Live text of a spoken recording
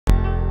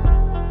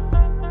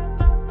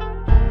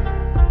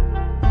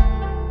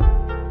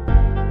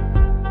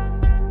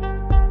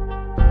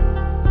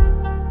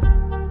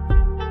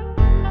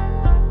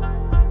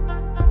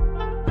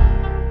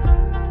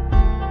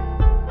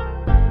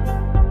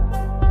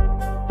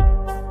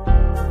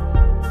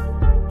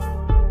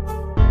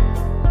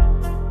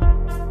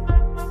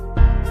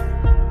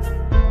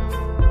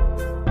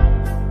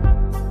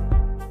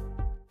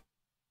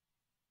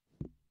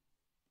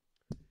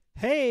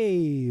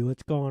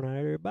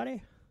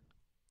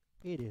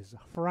It is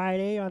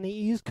Friday on the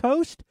East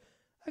Coast.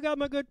 I got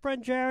my good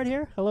friend Jarrod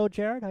here. Hello,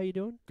 Jarrod. How you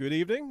doing? Good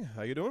evening.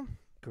 How you doing?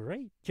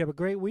 Great. Did you have a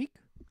great week?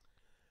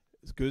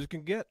 As good as it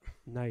can get.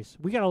 Nice.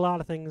 We got a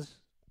lot of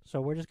things,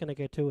 so we're just going to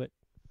get to it.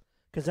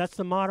 Because that's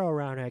the motto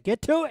around here.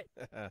 Get to it.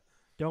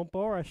 Don't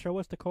bore us. Show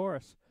us the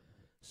chorus.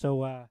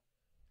 So,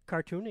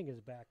 cartooning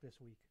is back this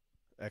week.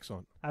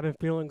 Excellent. I've been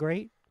feeling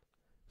great,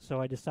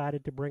 so I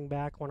decided to bring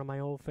back one of my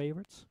old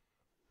favorites.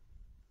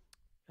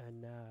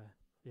 And,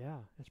 yeah,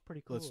 it's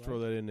pretty cool. Let's throw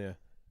that in there.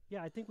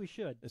 Yeah, I think we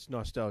should. It's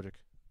nostalgic.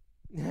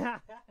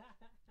 Now,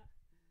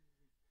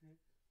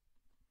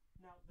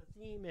 the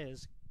theme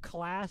is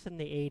class in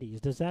the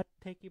 80s. Does that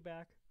take you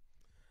back?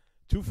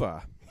 Too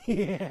far.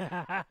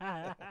 Yeah.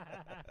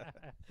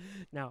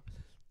 Now,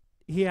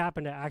 he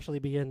happened to actually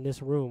be in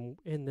this room,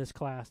 in this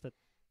class, that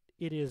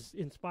it is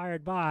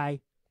inspired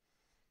by,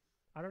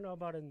 I don't know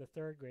about in the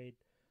third grade.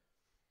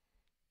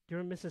 Do you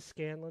remember Mrs.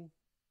 Scanlon?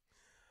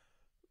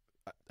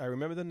 I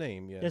remember the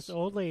name, yes. This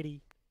old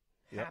lady,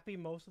 Yep. happy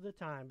most of the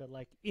time, but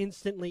like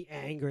instantly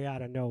angry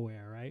out of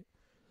nowhere, right?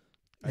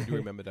 I do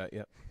remember that,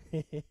 yeah.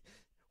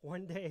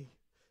 One day,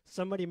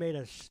 somebody made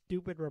a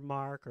stupid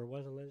remark or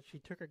wasn't listening. She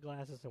took her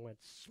glasses and went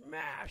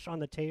smash on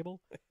the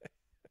table.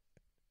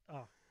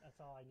 Oh, that's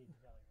all I need to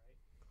tell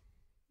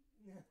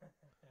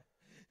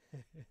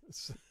you,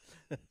 right?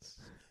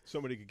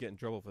 Somebody could get in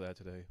trouble for that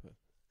today. But.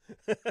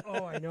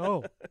 Oh, I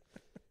know.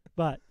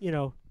 But, you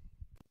know,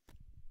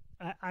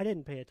 I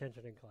didn't pay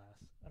attention in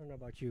class. I don't know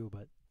about you,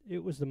 but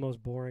it was the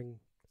most boring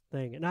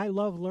thing. And I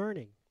love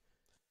learning.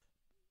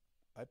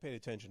 I paid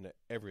attention to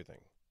everything,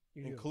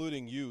 You do.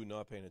 including you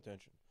not paying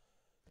attention.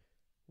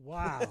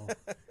 Wow.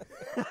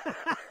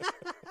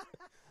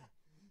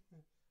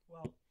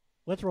 Well,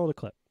 let's roll the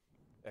clip.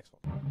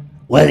 Excellent.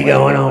 What's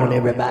going on,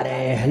 everybody?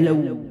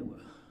 Hello.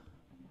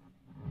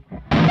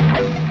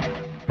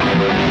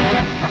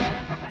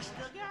 I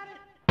still got it.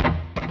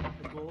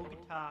 The gold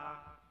guitar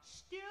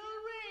still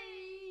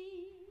rings.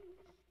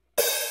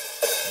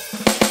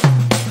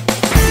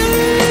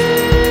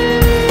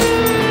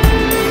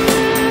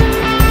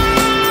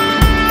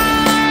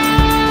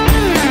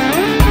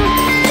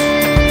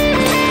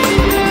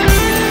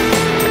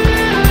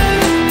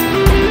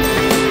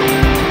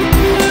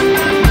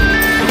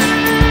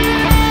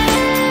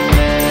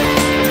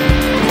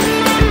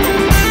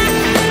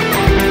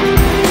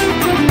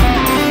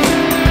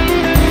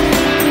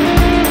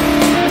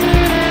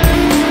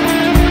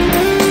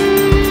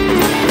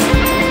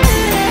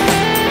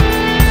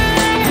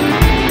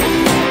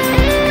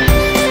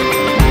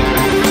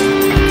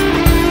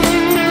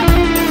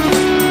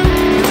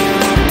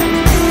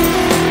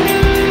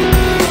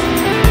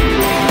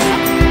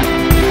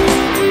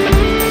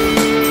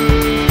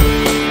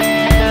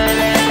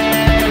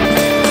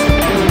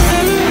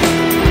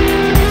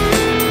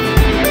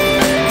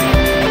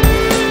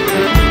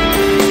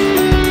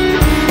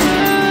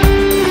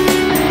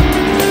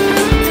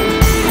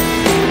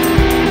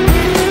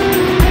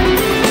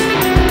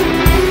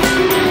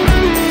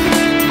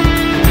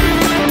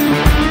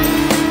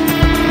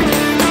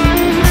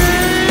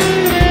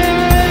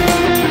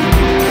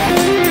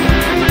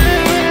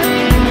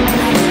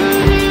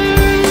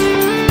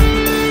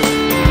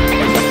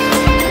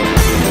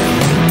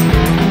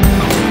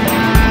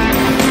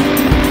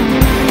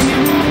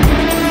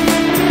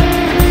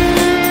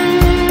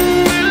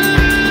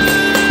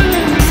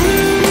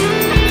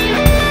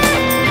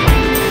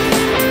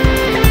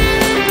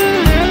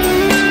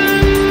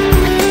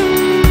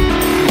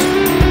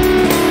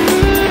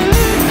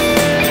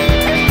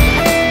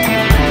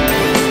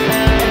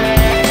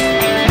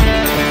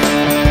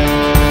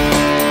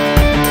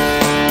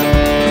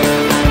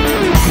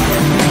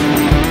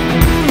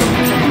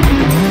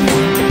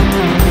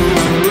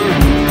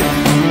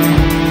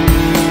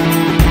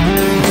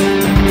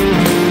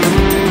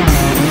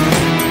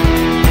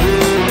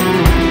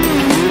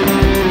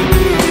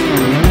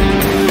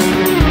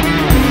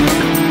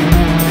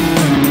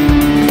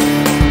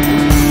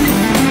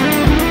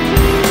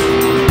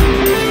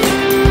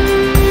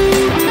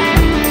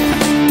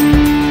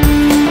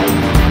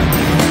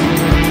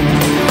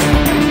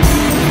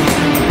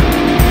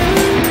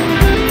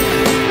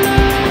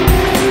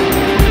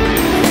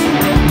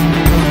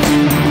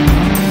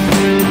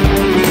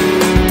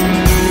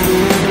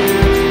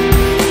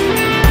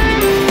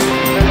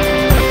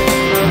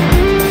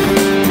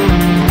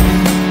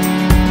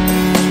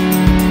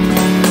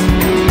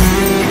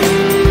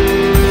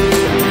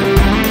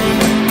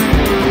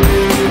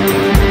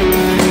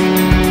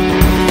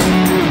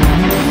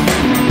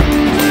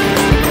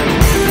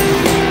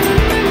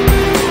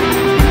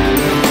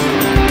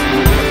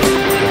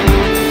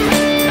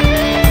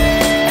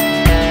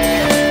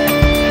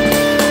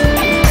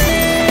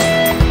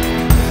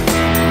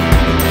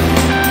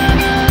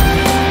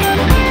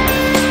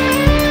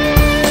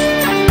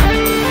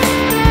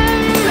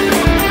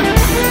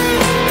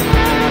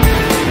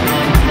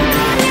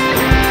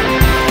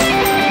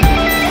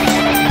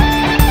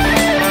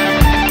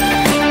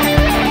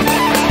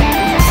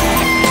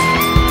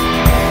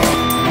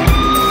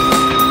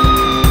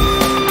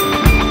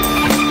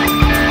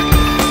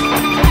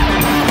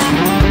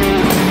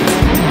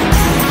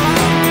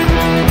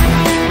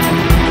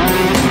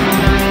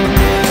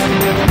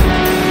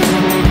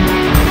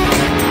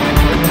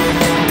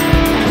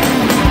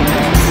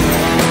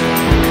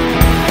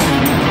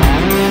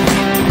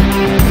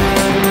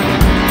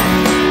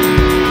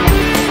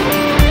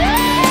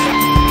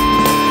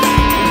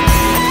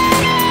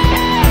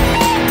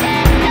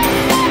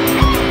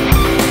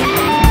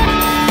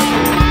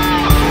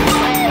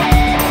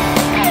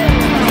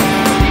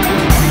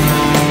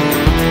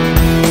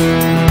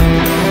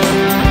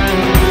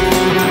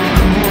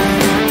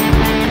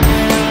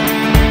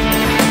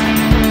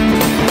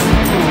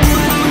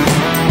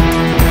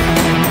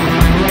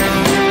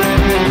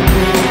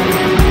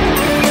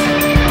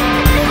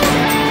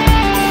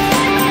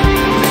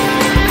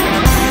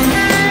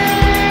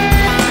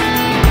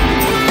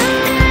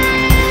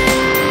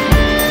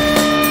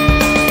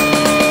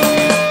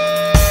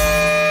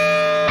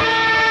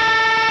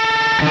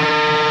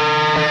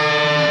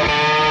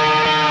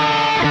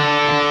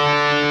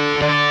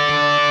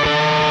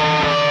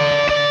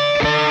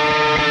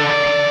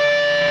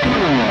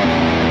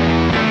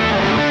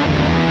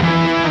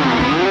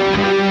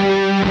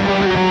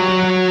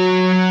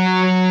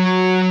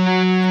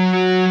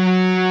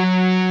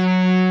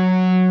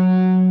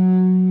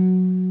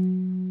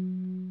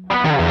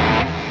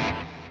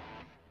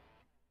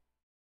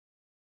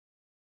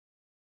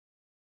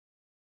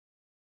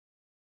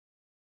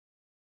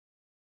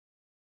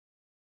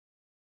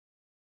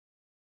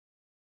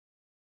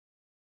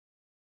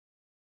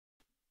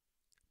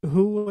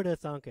 Who would have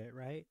thunk it,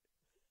 right?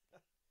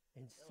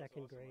 In That was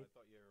second awesome. grade. I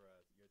thought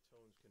your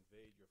tones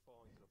conveyed your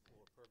falling to the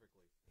floor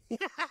perfectly.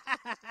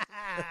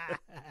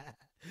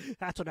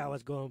 That's what I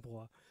was going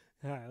for.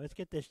 All right, let's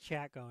get this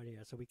chat going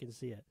here so we can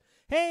see it.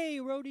 Hey,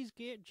 Rhodey's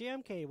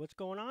Jam Cave, what's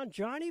going on?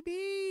 Johnny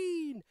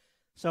Bean!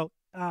 So,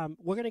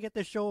 we're going to get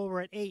this show over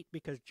at 8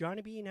 because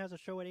Johnny Bean has a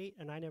show at 8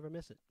 and I never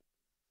miss it.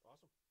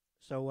 Awesome.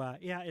 So,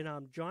 yeah,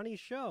 and Johnny's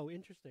show,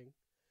 interesting,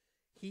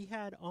 he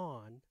had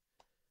on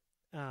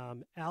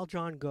Al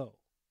John Go.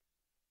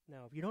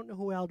 Now, if you don't know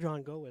who Al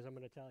John Go is, I'm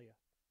going to tell you.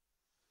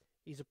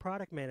 He's a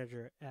product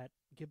manager at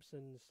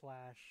Gibson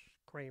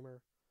 /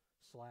 Kramer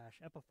 /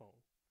 Epiphone.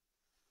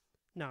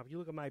 Now, if you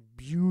look at my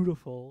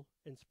beautiful,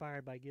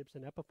 inspired by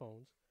Gibson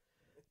Epiphones,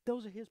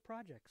 those are his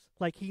projects.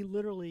 Like, he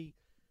literally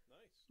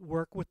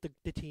worked with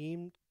the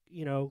team,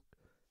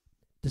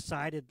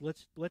 decided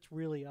let's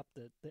really up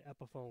the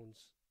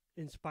Epiphones.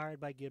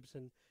 Inspired by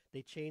Gibson,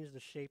 they changed the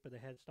shape of the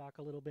headstock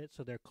a little bit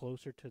so they're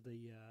closer to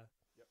the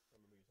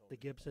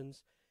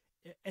Gibsons.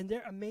 And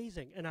they're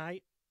amazing. And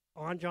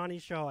on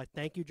Johnny's show, I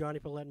thank you, Johnny,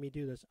 for letting me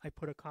do this. I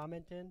put a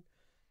comment in.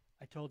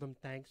 I told him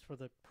thanks for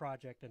the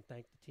project and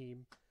thanked the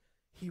team.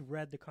 He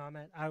read the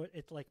comment.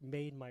 It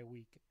made my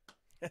week.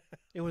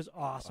 It was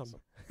awesome.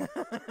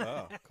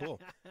 Oh,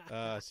 cool.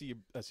 I see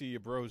your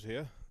bros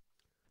here.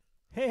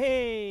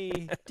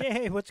 Hey,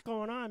 Dave, what's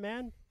going on,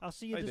 man? I'll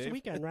see you Hi, this Dave.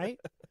 weekend, right?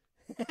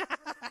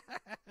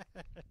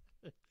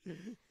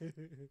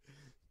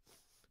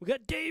 We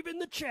got Dave in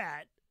the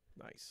chat.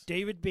 Nice.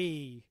 David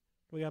B.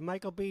 We got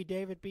Michael B.,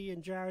 David B.,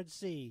 and Jarrod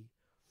C.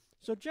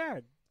 So,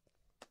 Jarrod,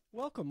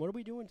 welcome. What are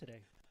we doing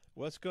today?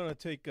 Well, we're gonna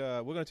take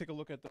a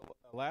look at the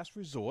Last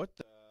Resort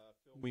film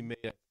we made.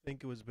 I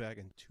think it was back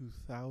in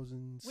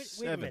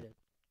 2007. Wait a minute.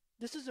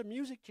 This is a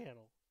music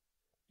channel.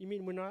 You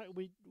mean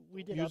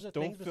we did Mus- other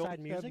don't things films besides have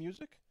music?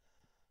 music?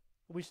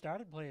 We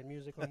started playing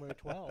music when we were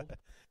 12 That's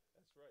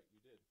right, you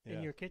did.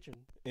 in your kitchen,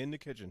 In the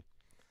kitchen.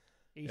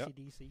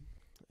 AC/DC.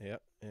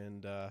 Yep.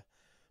 And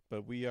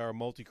but we are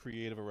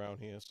multi-creative around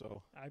here,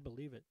 so I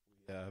believe it.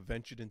 we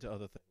ventured into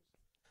other things.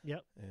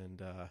 Yep.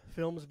 And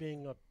Films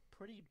being a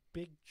pretty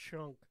big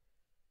chunk.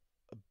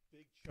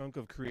 big chunk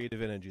of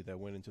creative energy that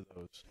went into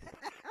those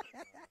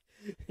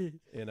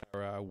in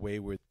our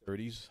wayward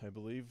 30s, I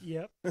believe.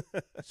 Yep.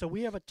 So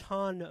we have a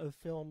ton of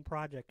film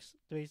projects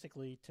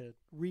basically to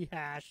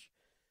rehash,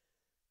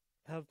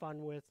 have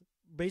fun with,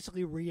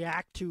 basically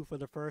react to for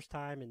the first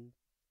time in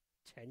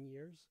 10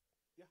 years.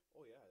 Yeah.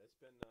 Oh, yeah. It's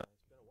been a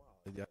while.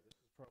 Yeah. This is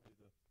probably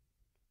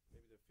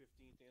maybe the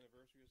 15th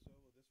anniversary or so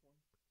of this one.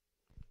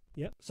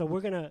 Yep. So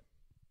we're gonna.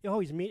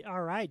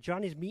 All right.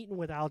 Johnny's meeting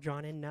with Al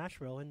John in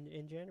Nashville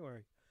in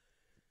January.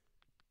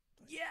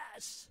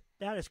 Yes,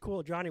 that is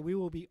cool, Johnny. We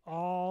will be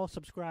all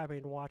subscribing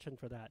and watching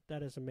for that.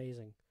 That is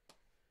amazing.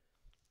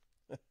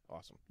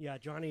 Awesome. Yeah,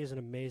 Johnny is an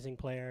amazing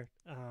player.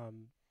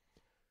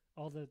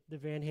 All the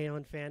Van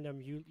Halen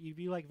fandom. If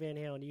you like Van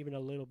Halen even a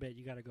little bit,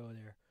 you got to go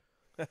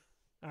there.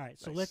 All right,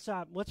 so Nice.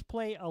 let's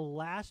play a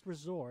Last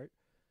Resort,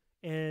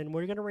 and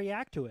we're gonna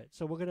react to it.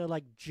 So we're gonna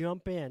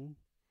jump in,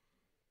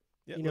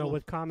 Yeah,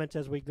 with comments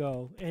as we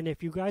go. And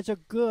if you guys are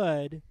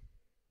good,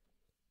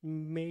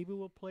 maybe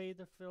we'll play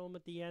the film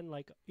at the end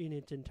in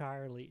its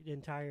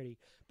entirety.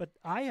 But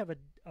I have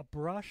a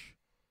brush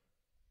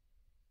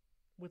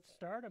with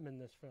stardom in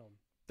this film.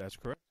 That's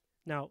correct.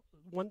 Now,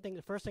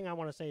 the first thing I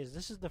want to say is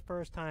this is the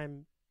first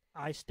time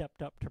I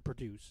stepped up to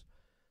produce,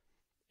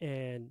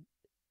 and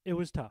it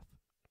was tough.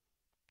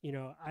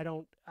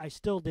 I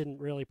still didn't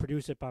really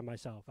produce it by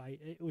myself.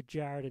 With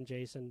Jarrod and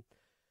Jason,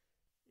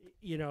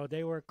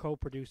 they were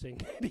co-producing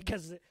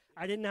because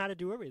I didn't know how to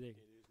do everything.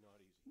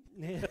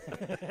 It is not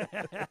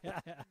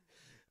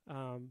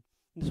easy.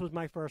 This was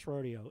my first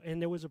rodeo,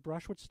 and there was a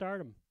brush with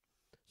stardom.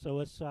 So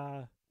let's,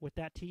 with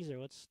that teaser,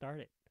 let's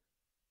start it.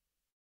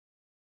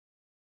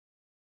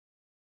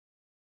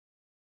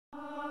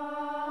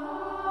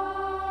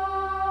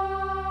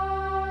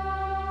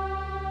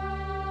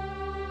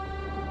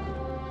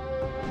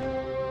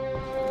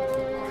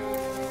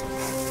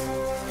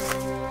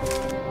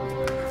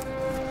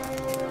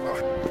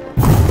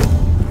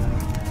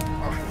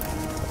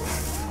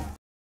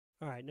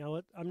 All right,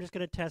 now I'm just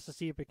going to test to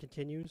see if it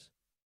continues.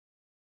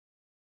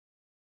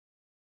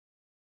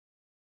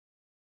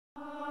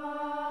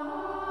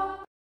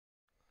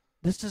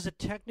 This is a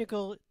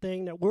technical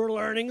thing that we're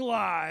learning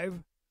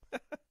live.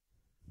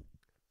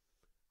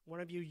 One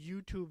of you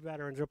YouTube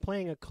veterans are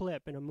playing a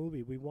clip in a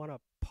movie. We want to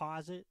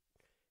pause it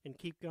and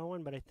keep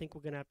going, but I think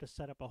we're going to have to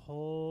set up a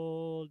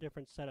whole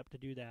different setup to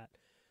do that.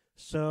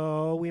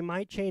 So we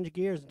might change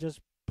gears and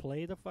just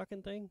play the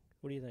fucking thing.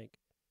 What do you think?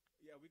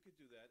 Yeah, we could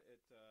do that.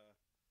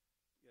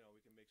 We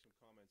can make some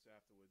comments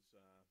afterwards.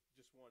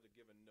 Just wanted to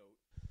give a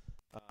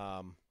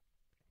note.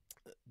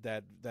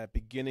 That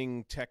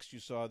beginning text you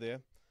saw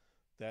there,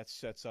 that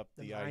sets up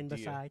the mind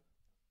idea. beside?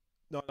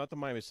 No, not the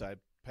mind beside.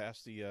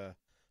 Past the Okay.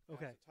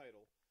 the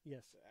title,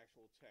 Yes. the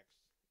actual text,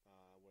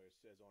 where it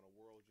says "on a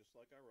world just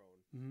like our own."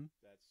 Mm-hmm.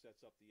 That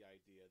sets up the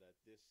idea that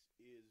this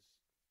is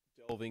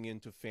delving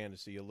into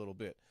fantasy a little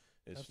bit.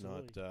 It's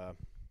Absolutely.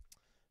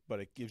 but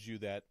it gives you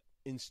that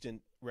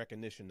instant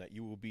recognition that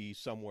you will be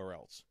somewhere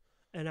else.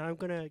 And I'm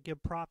going to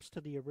give props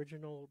to the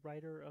original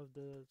writer of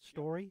the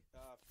story,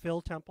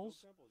 Phil Temples.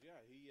 Phil Temples, yeah.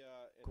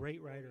 Great he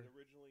wrote writer. It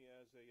originally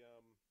as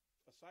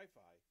a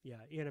sci-fi.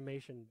 Yeah,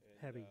 animation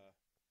heavy.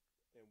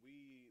 And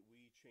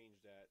we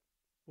changed that.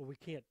 Well, we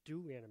can't do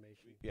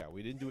animation. Yeah,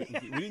 we didn't do it.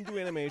 We didn't do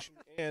animation,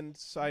 and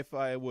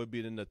sci-fi would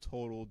be in a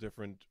total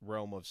different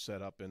realm of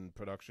setup and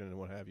production and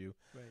what have you.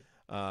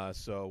 Right.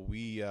 So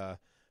we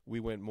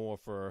went more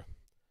for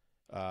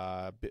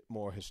a bit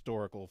more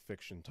historical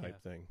fiction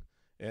type thing,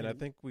 and I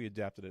think we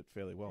adapted it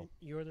fairly well.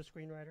 You're the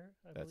screenwriter,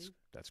 I believe.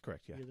 That's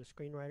correct. Yeah. You're the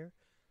screenwriter.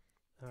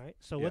 All right.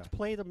 So let's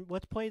play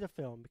the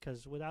film,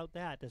 because without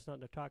that, there's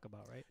nothing to talk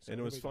about, right? So and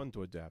it was fun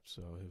to adapt.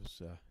 So it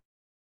was.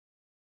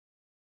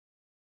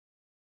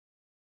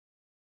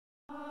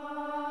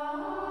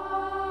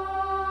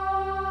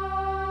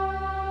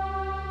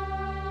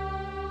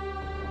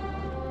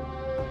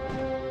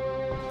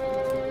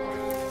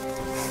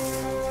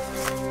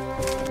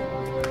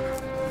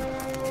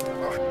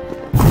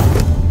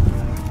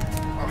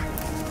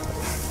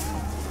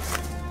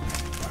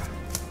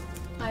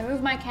 I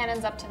moved my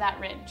cannons up to that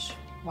ridge.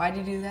 Why'd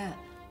you do that?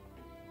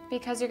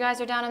 Because you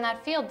guys are down in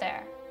that field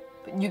there.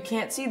 But you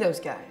can't see those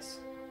guys.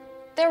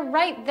 They're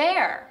right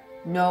there.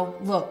 No,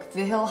 look,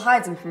 the hill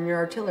hides them from your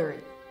artillery.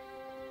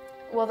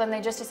 Well, then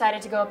they just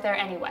decided to go up there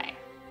anyway.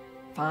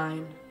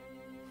 Fine.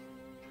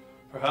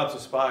 Perhaps a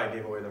spy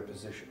gave away their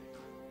position.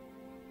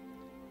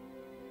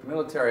 A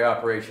military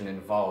operation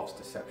involves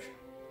deception.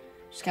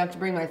 Just have to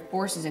bring my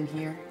forces in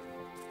here.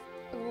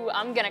 Ooh,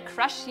 I'm gonna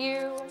crush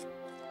you.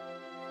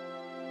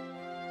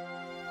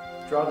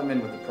 Draw them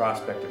in with the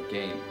prospect of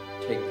gain.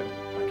 Take them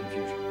by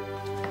confusion.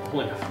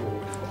 Only a fool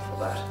would fall for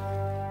that.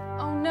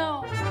 Oh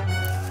no.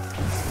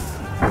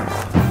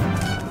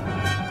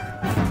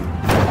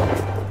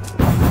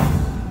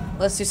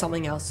 Let's do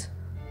something else.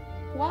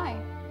 Why?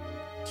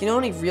 Do you know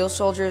any real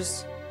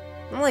soldiers?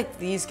 Not like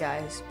these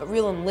guys, but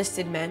real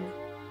enlisted men.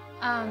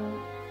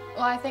 Well,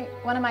 I think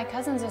one of my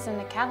cousins is in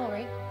the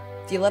cavalry.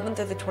 The 11th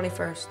or the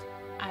 21st?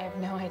 I have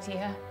no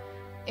idea.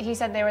 He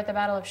said they were at the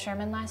Battle of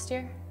Sherman last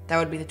year. That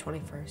would be the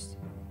 21st.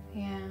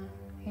 Yeah,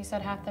 he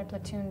said half their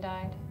platoon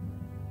died.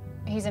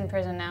 He's in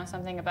prison now,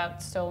 something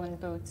about stolen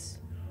boots.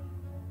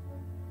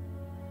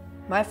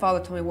 My father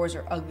told me wars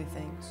are ugly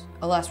things,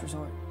 a last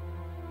resort.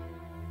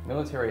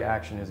 Military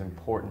action is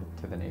important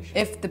to the nation.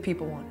 If the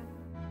people want it.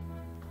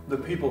 The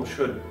people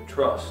should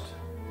trust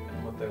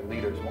in what their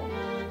leaders want.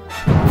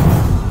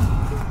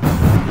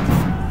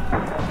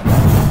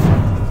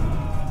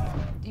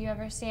 Do you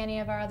ever see any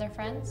of our other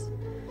friends?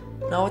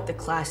 Not with the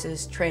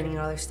classes, training,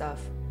 and other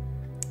stuff.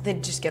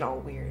 They'd just get all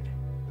weird.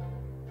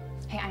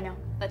 Hey, I know.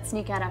 Let's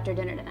sneak out after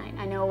dinner tonight.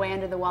 I know a way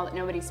under the wall that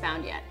nobody's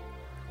found yet.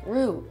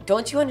 Rue,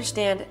 don't you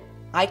understand?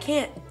 I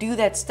can't do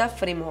that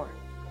stuff anymore.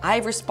 I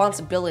have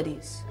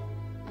responsibilities.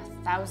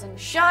 1,000.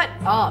 Shut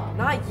up!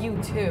 Not you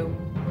too.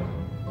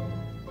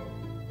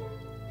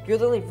 You're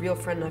the only real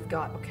friend I've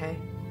got, okay?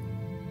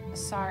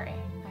 Sorry,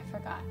 I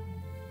forgot.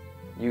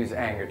 Use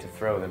anger to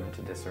throw them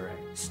into disarray.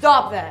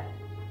 Stop that!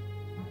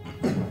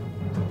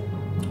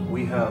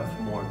 We have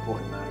more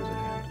important matters at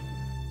hand.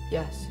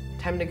 Yes,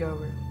 time to go,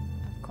 Rue.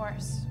 Of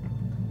course.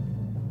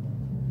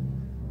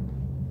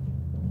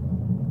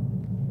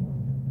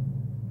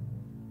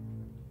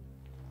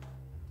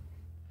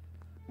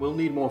 We'll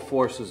need more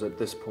forces at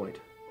this point.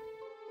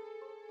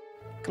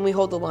 Can we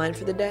hold the line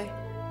for the day?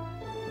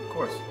 Of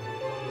course.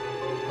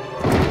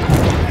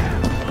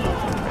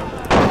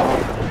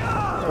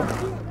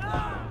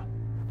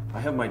 I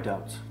have my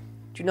doubts.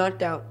 Do not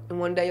doubt, and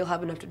one day you'll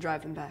have enough to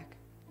drive him back.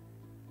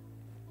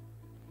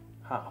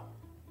 How?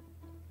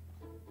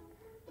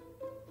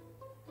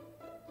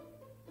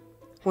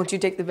 Once you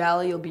take the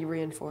valley, you'll be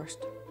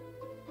reinforced.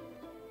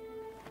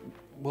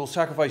 We'll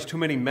sacrifice too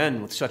many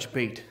men with such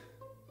bait.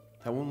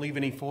 That won't leave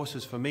any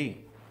forces for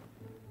me.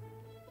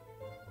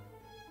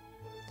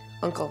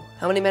 Uncle,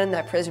 how many men in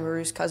that prison where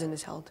Rue's cousin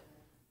is held?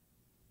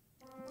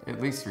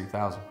 At least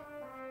 3,000.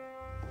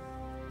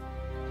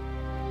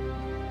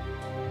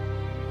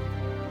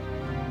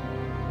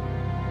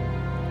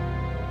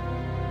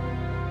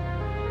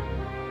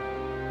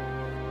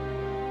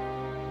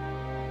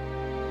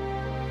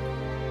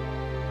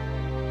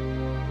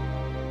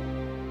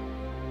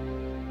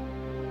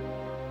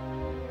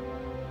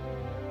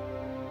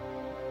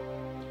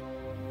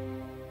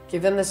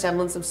 Give them the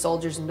semblance of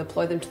soldiers and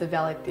deploy them to the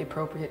valley at the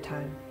appropriate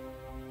time.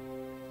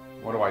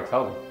 What do I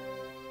tell them?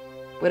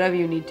 Whatever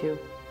you need to.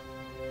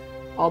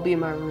 I'll be in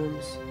my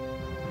rooms.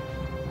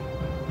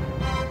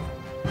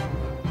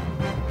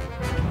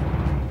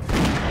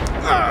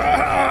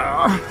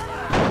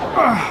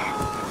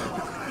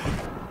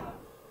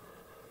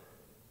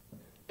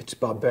 It's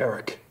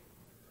barbaric.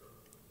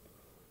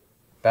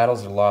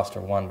 Battles are lost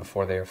or won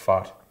before they are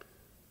fought.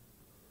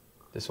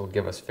 This will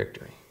give us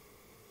victory.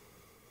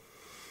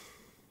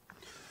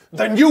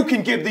 Then you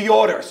can give the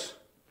orders!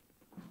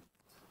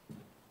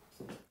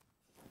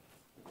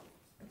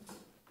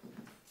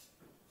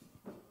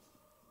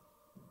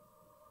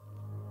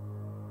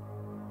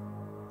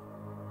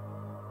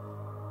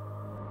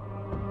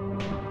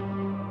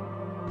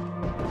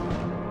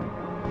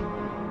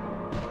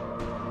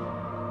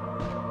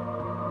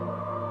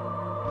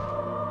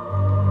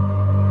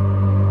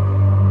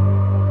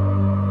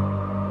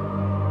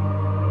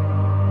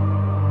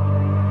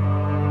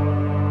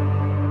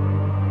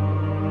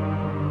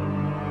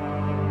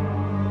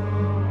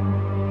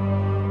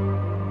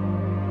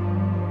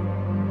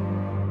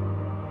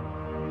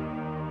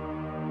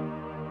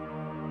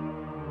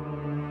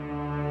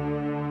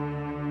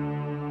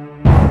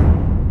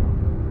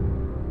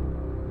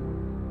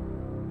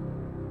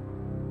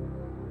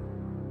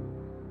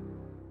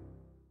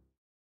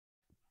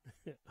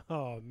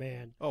 Oh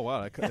man, Oh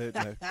wow,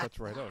 that cuts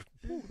right out.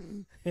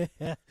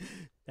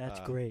 that's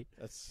great.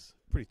 That's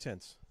pretty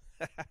tense.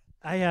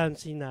 I haven't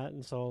seen that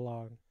in so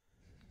long.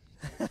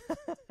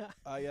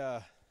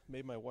 I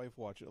made my wife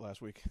watch it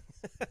last week.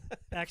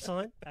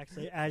 Excellent,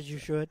 as you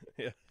should.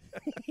 Yeah.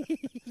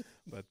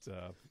 But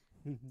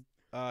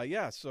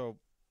yeah, so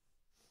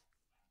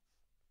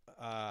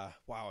wow,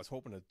 I was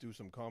hoping to do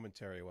some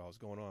commentary while it was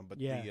going on, but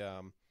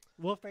Yeah.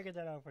 We'll figure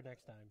that out for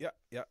next time. yeah.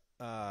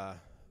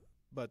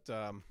 But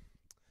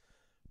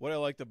what I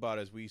liked about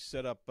it is we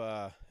set up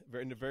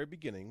in the very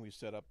beginning. We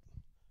set up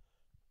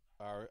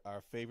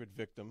our favorite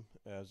victim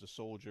as a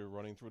soldier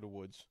running through the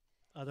woods.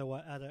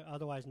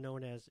 Otherwise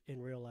known as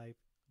in real life,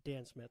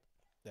 Dan Smith.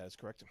 That is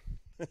correct.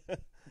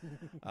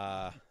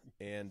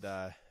 And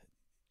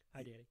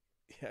Hi, Danny.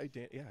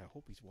 yeah, I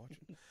hope he's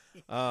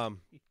watching.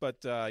 But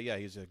yeah,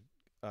 he's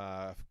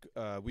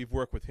we've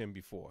worked with him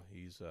before.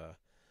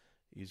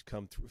 He's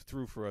come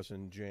through for us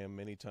in Jam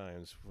many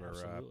times for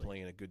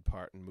playing a good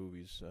part in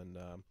movies,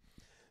 and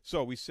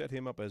so we set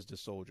him up as the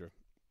soldier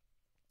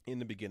in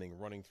the beginning,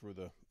 running through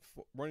the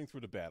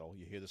battle.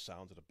 You hear the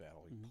sounds of the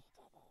battle,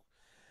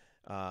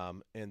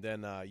 and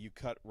then you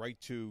cut right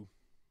to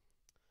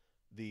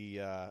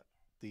the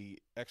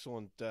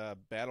excellent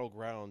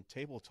battleground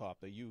tabletop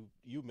that you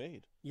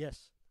made.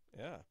 Yes.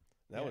 Yeah,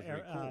 that was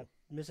really cool.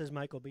 Mrs.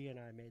 Michael B. and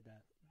I made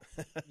that.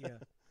 Yeah.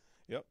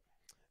 Yep.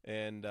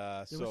 And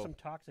there was some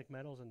toxic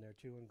metals in there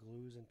too, and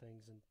glues and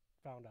things, and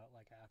found out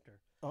after.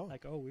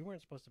 Oh, we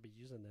weren't supposed to be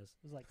using this.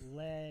 It was like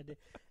lead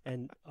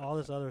and all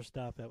this other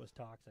stuff that was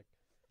toxic.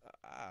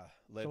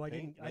 Lead so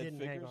paint, I didn't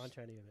hang figures? on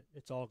to any of it.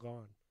 It's all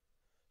gone.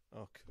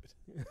 Oh,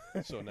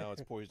 good. So now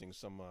it's poisoning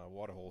some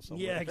water hole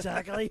somewhere. Yeah,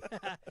 exactly.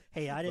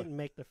 Hey, I didn't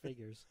make the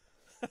figures.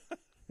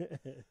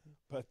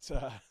 But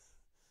so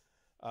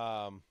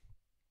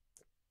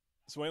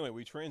anyway,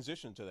 we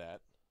transitioned to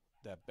that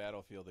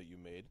battlefield that you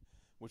made,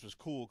 which was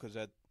cool because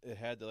it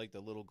had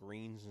the little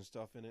greens and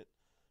stuff in it,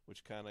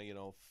 which kind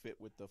of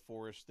fit with the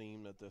forest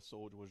theme that the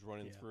soldier was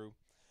running through.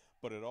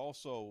 But it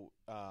also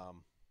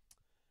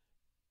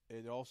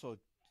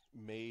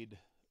made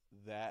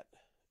that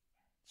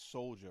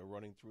soldier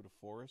running through the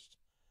forest,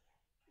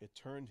 it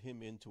turned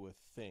him into a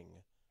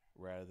thing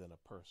rather than a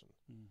person.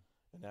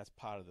 And that's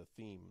part of the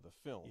theme of the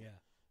film.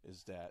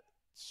 Is that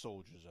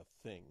soldiers are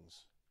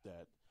things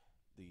that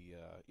the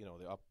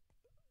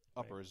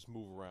uppers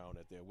move around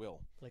at their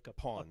will, like a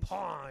pawns. A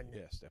pawn.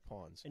 Yes, they're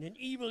pawns in an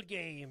evil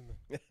game.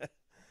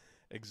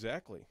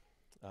 Exactly.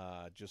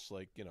 Just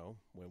like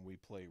when we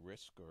play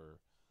Risk or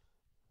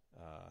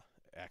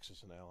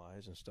Axis and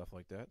Allies and stuff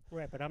like that.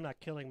 Right, but I'm not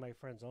killing my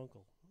friend's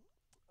uncle.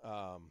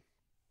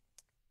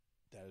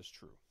 That is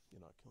true.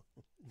 You're not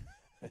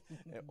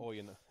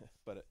killing.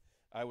 But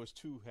I was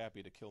too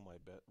happy to kill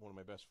one of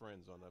my best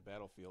friends on the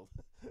battlefield.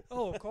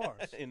 Oh, of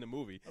course. In the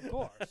movie, of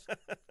course.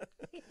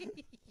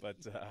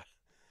 But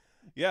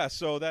yeah,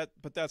 so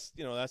that's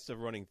the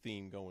running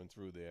theme going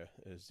through there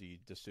is the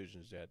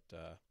decisions that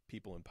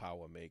people in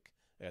power make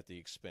at the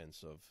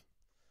expense of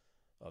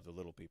the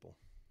little people.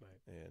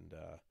 Right.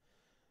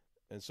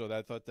 And so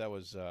I thought that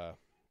was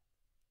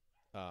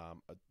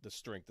the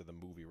strength of the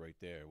movie right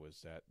there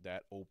was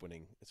that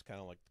opening. It's kind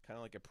of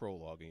like a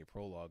prologue, and your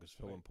prologue is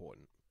so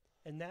important.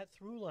 And that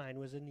through line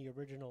was in the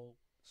original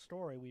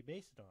story we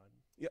based it on.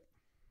 Yep,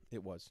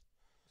 it was.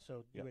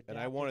 So and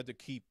I wanted to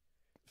keep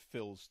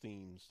Phil's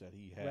themes that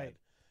he had,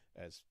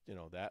 as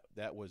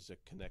that was a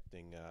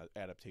connecting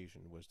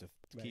adaptation, was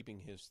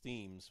keeping his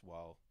themes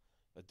while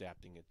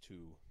adapting it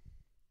to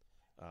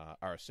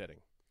our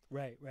setting.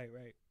 Right.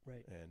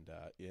 And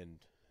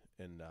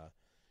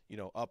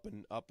up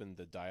in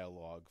the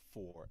dialogue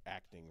for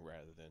acting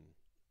rather than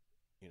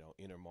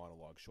inner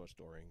monologue short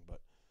storying,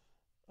 but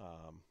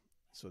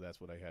so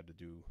that's what I had to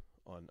do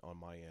on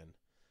my end.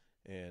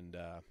 And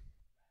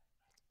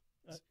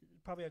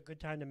probably a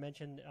good time to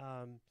mention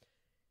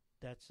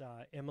that's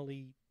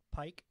Emily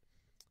Pike,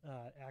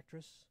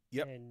 actress.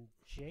 Yep. And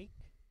Jake.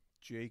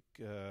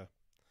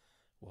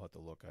 We'll have to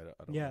look. I don't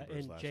remember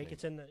his last Jake. name.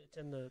 It's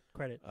in the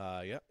credit.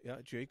 Yeah.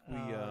 Jake. We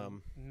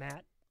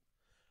Matt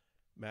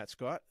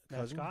Scott.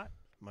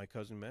 My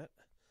cousin Matt.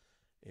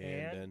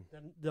 And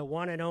then the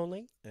one and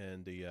only.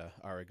 And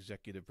our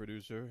executive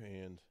producer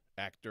and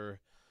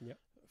actor. Yep.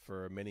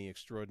 For many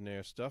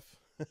extraordinary stuff.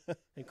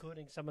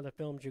 Including some of the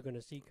films you're going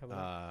to see coming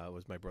up.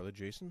 Was my brother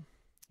Jason.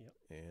 Yep.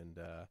 And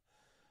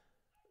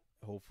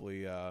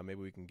hopefully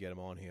maybe we can get him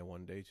on here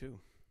one day too.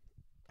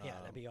 Yeah,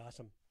 that'd be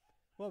awesome.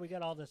 Well, we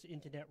got all this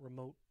internet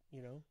remote,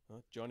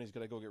 Johnny's got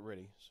to go get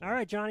ready. So. All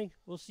right, Johnny.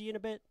 We'll see you in a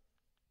bit.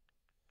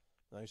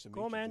 Nice to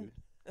meet you, man.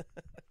 Dude.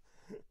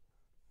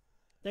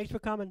 Thanks for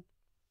coming.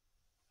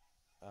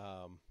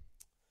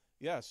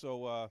 Yeah,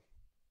 so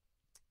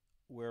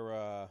we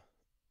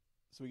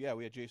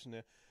had Jason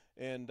there.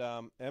 And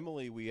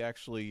Emily, we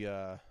actually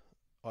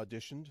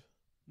auditioned.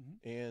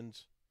 Mm-hmm. And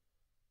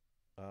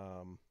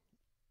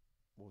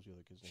what was the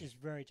other kid's name? She's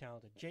very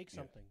talented. Jake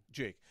something.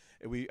 Jake.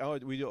 We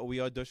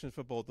auditioned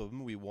for both of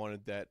them. We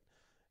wanted that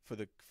for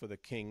the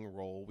king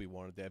role. We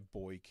wanted that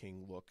boy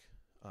king look.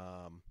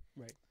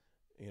 Right.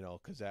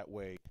 because that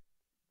way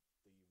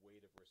the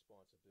weight of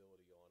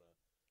responsibility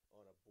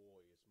on a boy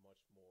is much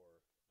more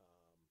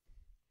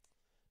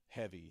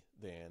heavy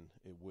than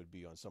it would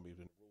be on somebody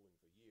who's been ruling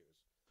for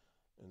years,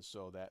 and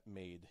so that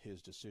made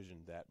his decision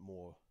that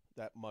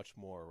much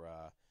more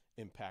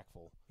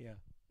impactful. Yeah.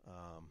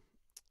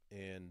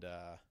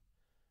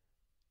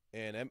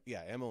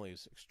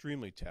 Emily's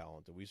extremely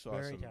talented. We saw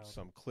Very talented.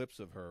 some clips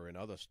of her and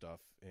other stuff,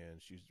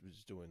 and she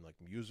was doing like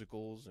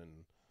musicals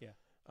and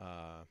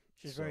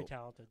She's so very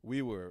talented.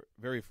 We were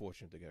very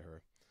fortunate to get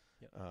her,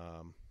 Yep.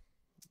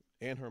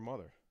 and her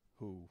mother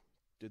who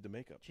did the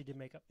makeup. She did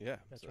makeup. Yeah,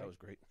 That's so right. that was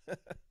great.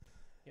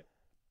 Yep.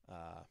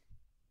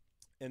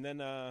 And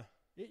then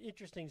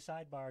Interesting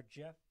sidebar.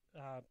 Jeff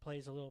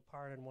plays a little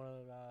part in one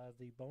of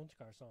the Bone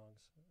Scar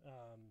songs.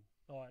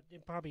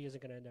 It probably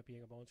isn't going to end up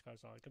being a Bone Scar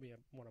song. It could be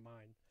one of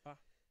mine.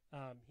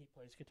 He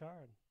plays guitar,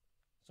 and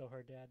so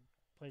her dad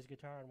plays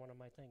guitar in one of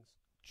my things.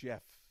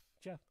 Jeff.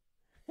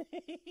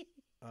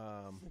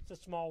 It's a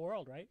small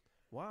world, right?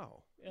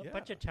 Wow. A Yeah.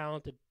 bunch of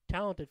talented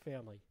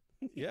family.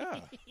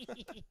 Yeah.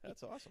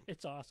 That's awesome.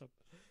 It's awesome.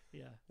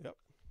 Yeah. Yep.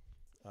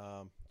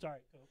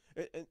 Sorry.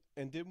 Go.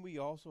 And didn't we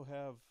also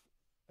have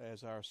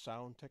as our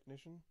sound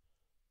technician,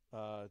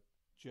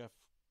 Jeff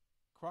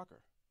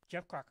Crocker?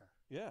 Jeff Crocker.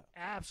 Yeah.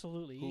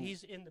 Absolutely. Who-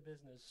 He's in the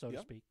business, so to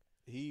Yep. speak.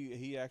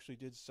 He actually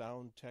did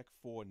sound tech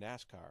for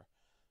NASCAR.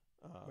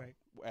 Right.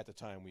 At the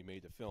time we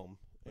made the film,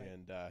 Right.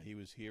 and he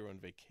was here on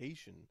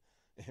vacation,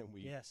 and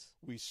Yes.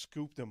 we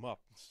scooped him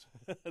up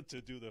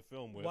to do the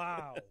film with.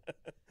 Wow.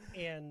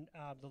 And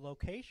the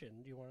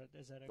location,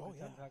 is that a Oh, good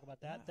time to yeah. talk about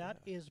that? Yeah,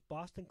 That is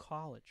Boston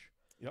College.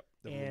 Yep.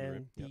 the room we're in.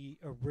 And Yep. the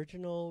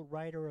original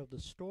writer of the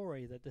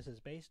story that this is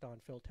based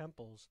on, Phil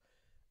Temples,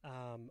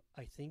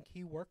 I think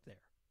he worked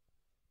there.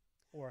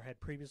 Or had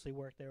previously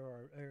worked there,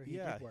 or he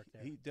yeah, did work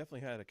there. he definitely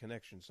had a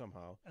connection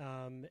somehow.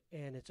 And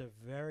it's a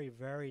very,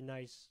 very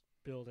nice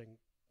building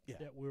Yeah.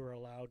 that we were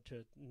allowed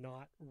to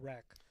not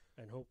wreck,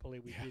 and hopefully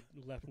we Yeah.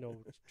 left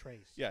no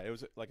trace. Yeah, it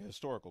was like a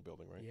historical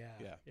building, right? Yeah,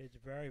 Yeah. it's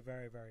very,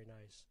 very, very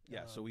nice.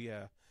 Yeah, so we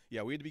had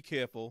to be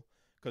careful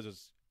because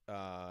it's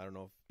I don't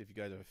know if you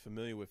guys are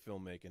familiar with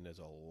filmmaking. There's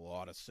a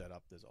lot of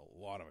setup. There's a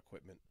lot of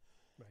equipment,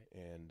 right.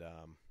 and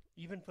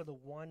Even for the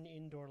one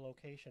indoor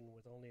location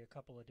with only a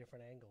couple of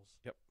different angles.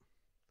 Yep.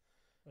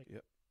 Like,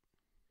 Yep.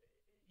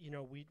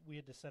 We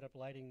had to set up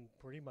lighting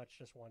pretty much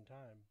just one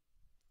time,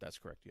 that's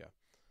correct. Yeah,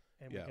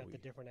 and Yeah, we got we- the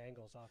different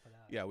angles off of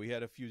that. yeah, we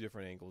had a few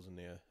different angles in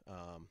there,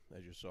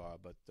 as you saw,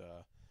 but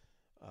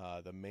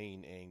the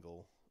main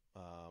angle,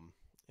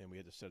 and we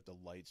had to set up the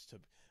lights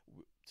to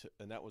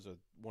and that was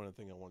one of the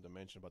things I wanted to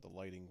mention about the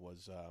lighting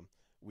was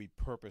we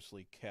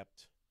purposely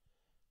kept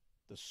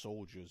the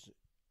soldiers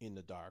in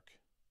the dark,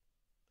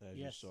 as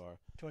Yes. you saw.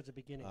 Towards the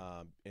beginning.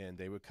 And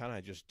they were kind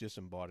of just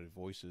disembodied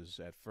voices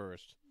at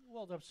first,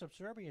 Well, they're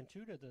subservient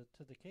too to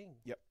the king,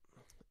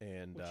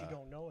 and which you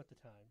don't know at the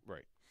time.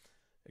 right,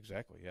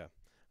 exactly, yeah.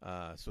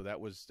 So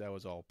that was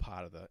all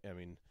part of the. I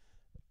mean,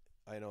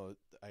 I know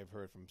I've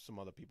heard from some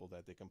other people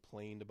that they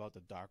complained about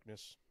the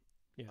darkness,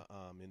 Yeah.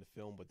 in the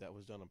film, but that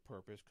was done on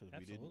purpose because we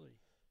didn't Absolutely.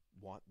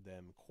 want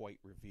them quite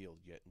revealed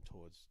yet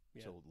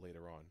till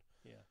later on.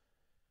 Yeah.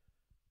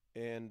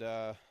 And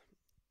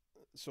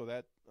so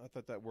that I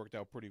thought that worked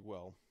out pretty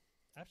well.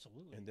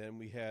 Absolutely. And then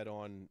we had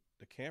on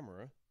the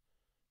camera,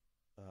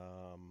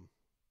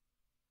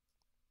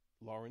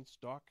 Lawrence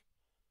Doc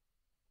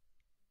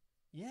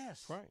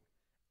yes. crying.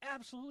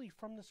 Absolutely,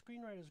 from the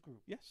screenwriters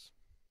group, Yes.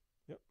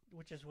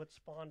 which is what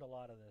spawned a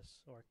lot of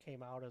this, or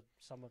came out of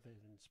some of it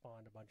and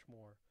spawned a bunch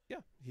more. Yeah.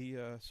 He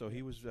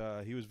he was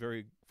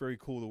very, very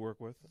cool to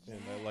work with,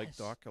 and I like Yes.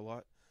 Doc a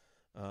lot.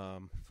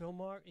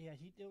 Filmar, yeah,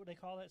 he did what they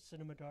call that,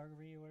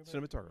 cinematography or whatever.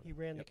 Cinematographer. He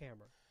ran Yep. the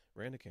camera.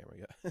 Ran the camera,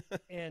 yeah.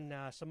 And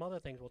some other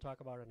things we'll talk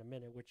about in a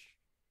minute, which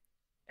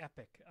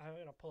epic. I'm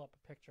going to pull up a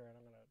picture and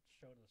I'm going to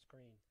show to the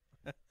screen.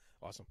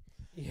 Awesome.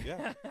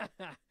 Yeah.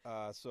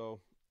 So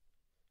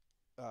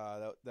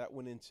that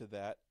went into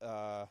that.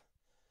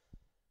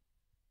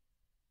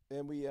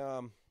 And we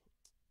let's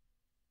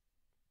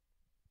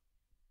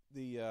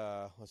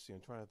see,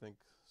 I'm trying to think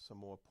some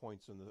more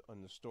points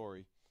on the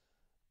story.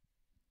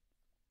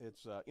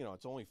 It's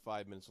it's only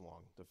 5 minutes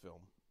long, the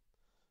film.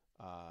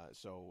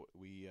 So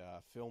we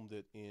filmed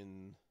it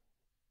in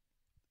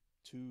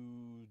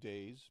 2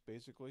 days,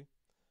 basically.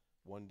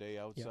 1 day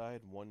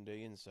outside, 1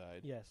 day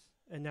inside. Yes.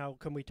 And now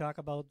can we talk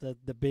about the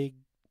big...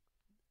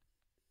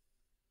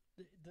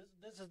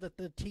 This is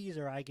the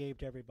teaser I gave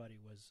to everybody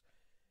was,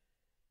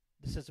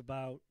 this is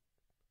about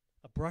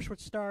a brush with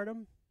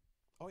stardom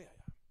Oh, yeah.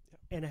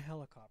 and a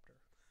helicopter.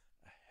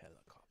 A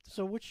helicopter.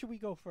 So which should we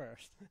go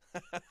first?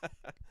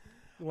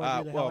 You want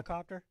to do the well,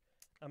 helicopter?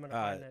 I'm going to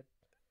find that.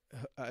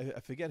 I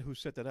forget who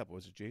set that up.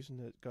 Was it Jason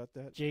that got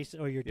that?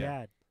 Jason, or your Yeah.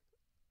 dad.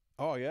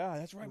 Oh, yeah,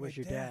 that's right. It was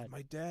your dad.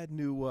 My dad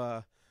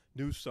knew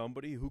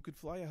somebody who could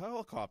fly a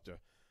helicopter,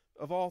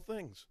 of all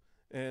things.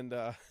 And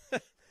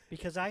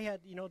Because I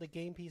had, the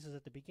game pieces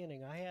at the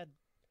beginning, I had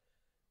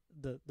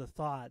the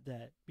thought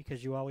that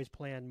because you always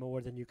plan more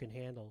than you can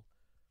handle,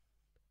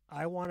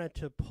 I wanted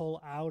to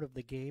pull out of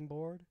the game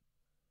board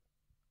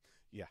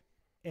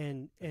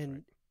and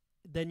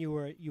then you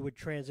would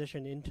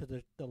transition into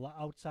the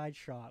outside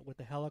shot with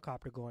the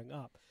helicopter going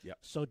up. Yep.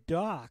 So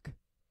Doc,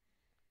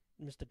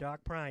 Mr.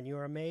 Doc Prine,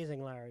 you're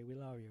amazing, Larry. We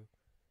love you.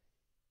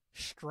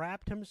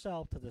 Strapped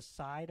himself to the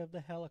side of the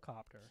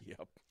helicopter.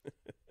 Yep.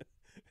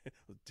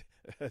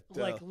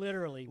 Like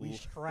literally, we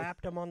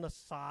strapped him on the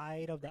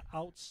side of the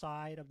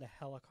outside of the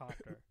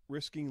helicopter,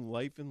 risking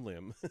life and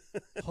limb,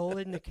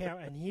 holding the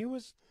camera, and he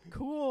was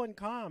cool and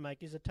calm,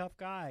 like he's a tough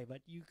guy, but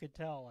you could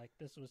tell like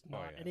this was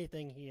not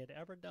anything he had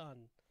ever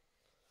done.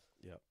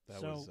 Yep,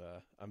 that so was.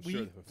 I'm we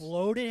sure that was...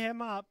 floated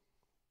him up,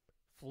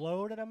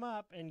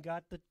 and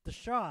got the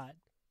shot.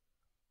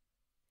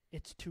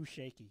 It's too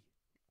shaky.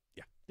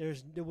 Yeah,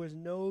 there was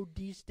no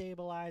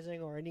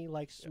destabilizing or any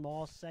like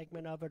small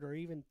segment of it or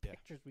even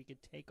pictures we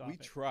could take off. We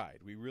tried.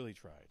 We really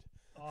tried.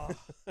 Oh,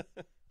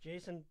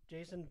 Jason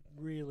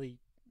really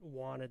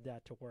wanted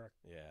that to work.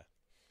 Yeah,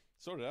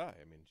 so did I.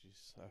 I mean,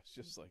 geez, I was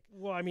just like.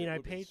 Well, I mean, I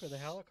paid for the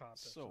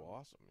helicopter. So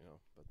awesome, you know.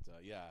 But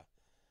yeah,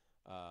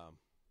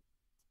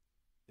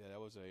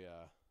 that was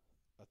a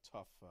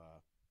tough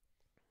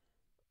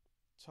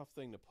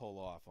thing to pull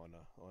off on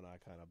our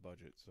kind of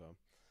budget. So.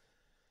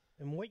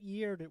 And what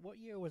year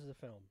was the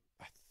film?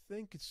 I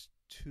think it's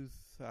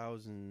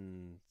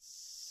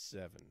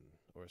 2007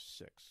 or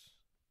 6.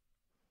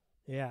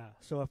 Yeah.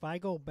 So if I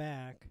go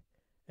back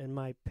in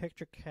my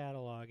picture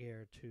catalog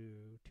here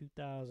to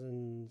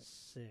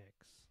 2006,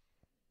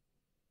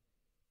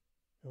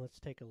 and let's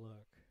take a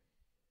look.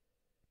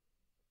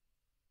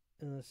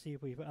 And let's see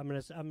if I'm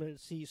gonna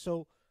see.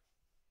 So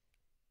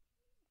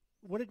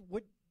what did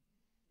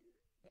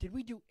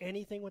we do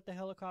anything with the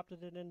helicopter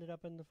that ended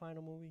up in the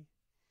final movie?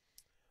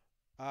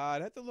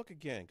 I'd have to look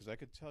again because I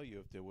could tell you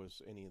if there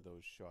was any of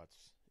those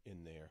shots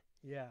in there.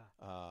 Yeah.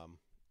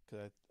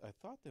 Because I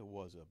thought there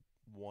was at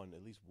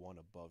least one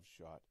above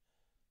shot.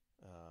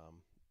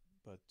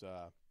 But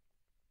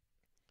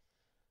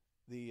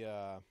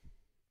the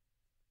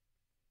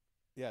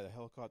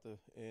helicopter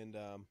and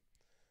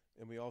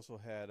we also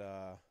had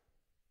that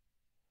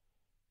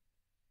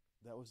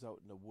was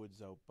out in the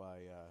woods out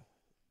by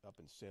up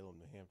in Salem,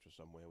 New Hampshire,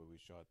 somewhere where we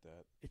shot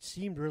that. It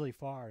seemed really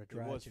far to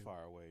drive. It was to.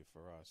 far away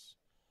for us.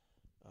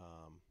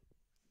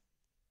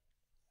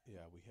 We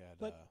had.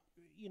 But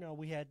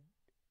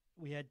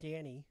we had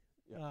Danny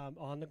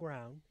on the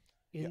ground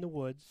in the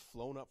woods,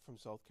 flown up from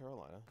South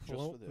Carolina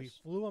just for this. We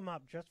flew him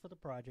up just for the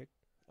project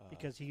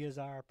because he is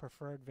our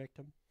preferred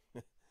victim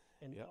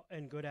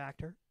and good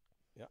actor.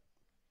 Yeah,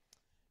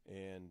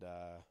 and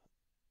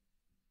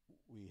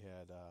we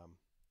had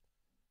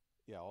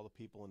all the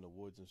people in the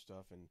woods and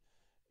stuff, and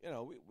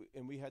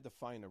we had to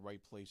find the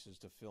right places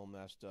to film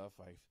that stuff.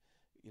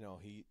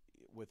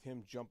 With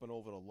him jumping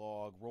over the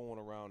log, rolling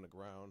around the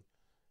ground,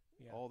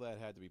 all that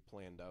had to be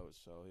planned out.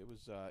 So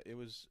it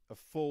was a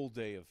full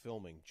day of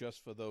filming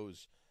just for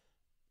those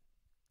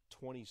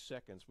 20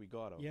 seconds we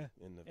got of in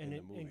the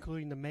movie,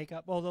 including the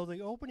makeup. Although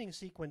the opening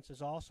sequence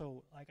is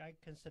also like I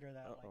consider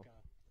that like a.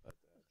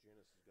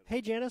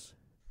 Hey, Janice.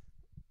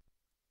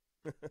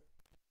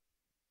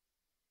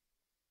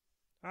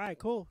 All right,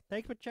 cool.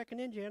 Thanks for checking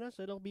in, Janice.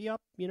 It'll be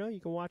up. You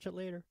can watch it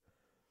later.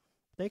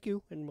 Thank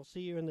you, and we'll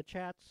see you in the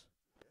chats.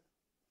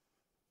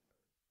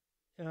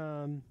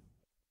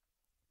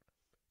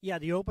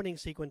 The opening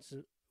sequence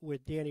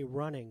with Danny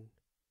running,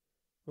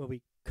 where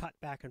we cut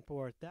back and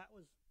forth, that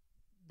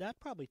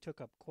probably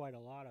took up quite a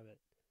lot of it.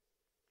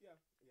 Yeah,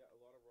 a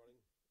lot of running.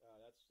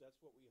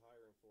 That's what we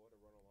hire him for, to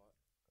run a lot.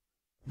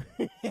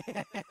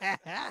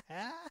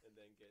 And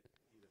then get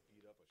either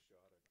beat up or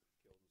shot or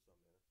killed in some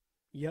manner.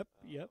 Yep.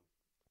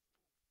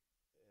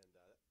 And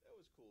that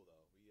was cool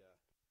though.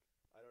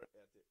 At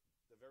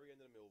the very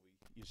end of the movie,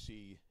 you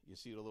see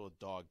the little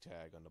dog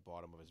tag on the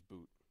bottom of his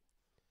boot.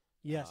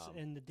 Yes,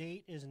 and the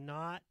date is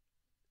not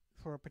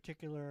for a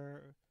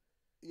particular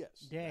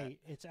day.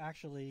 It's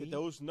actually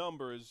those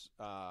numbers.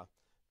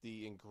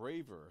 The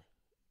engraver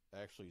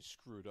actually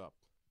screwed up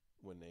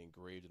when they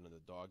engraved it on the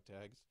dog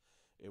tags.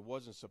 It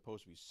wasn't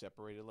supposed to be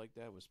separated like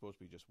that. It was supposed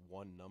to be just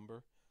one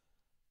number,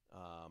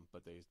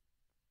 but they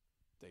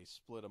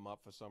split them up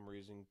for some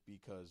reason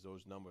because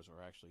those numbers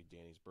were actually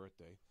Danny's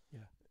birthday.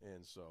 Yeah,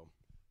 and so.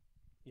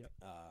 Yep.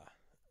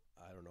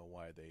 I don't know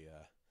why they.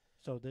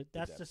 So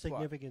that's the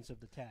significance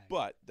of the tag.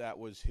 But that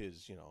was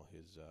his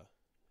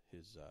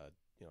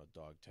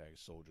dog tag,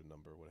 soldier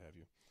number, what have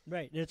you.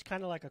 Right. It's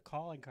kind of like a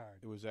calling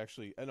card. It was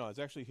actually it's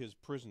actually his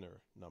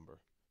prisoner number.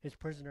 His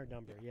prisoner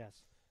number,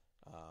 yes.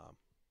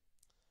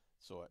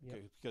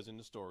 Because in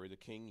the story, the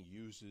king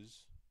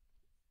uses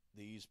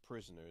these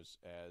prisoners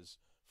as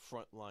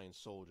frontline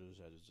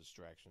soldiers as a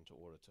distraction in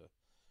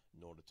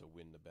order to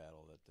win the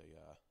battle that they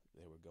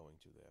were going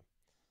to there.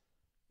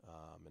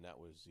 And that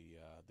was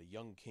the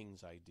young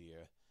king's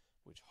idea,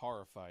 which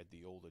horrified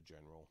the older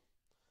general,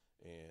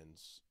 and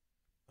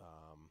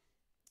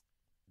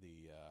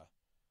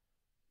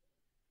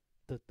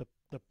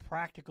the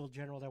practical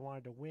general that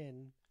wanted to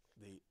win.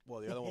 The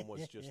other one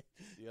was just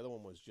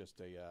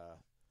a. I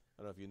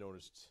don't know if you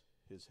noticed,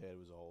 his head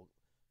was all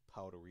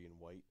powdery and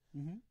white.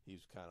 Mm-hmm. He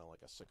was kind of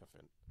like a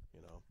sycophant.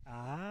 You know,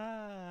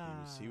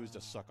 Ah. he was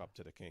the suck up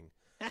to the king.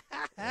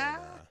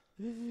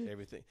 And,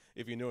 everything.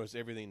 If you notice,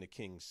 everything the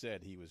king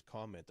said, he was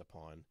comment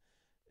upon,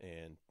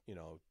 and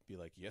be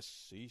like, "Yes,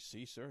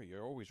 see, sir,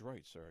 you're always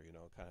right, sir."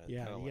 Kind of.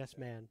 Yeah, like yes, that.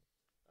 man.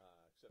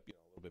 Except a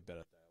little bit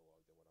better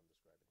dialogue than what I'm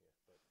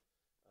describing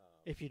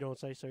here. But If you don't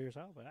say so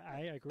yourself, I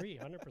agree,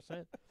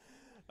 100%.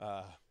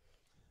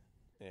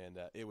 And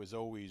it was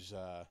always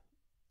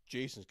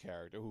Jason's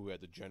character who had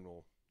the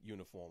general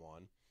uniform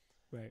on,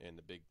 Right. and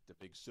the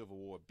big Civil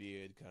War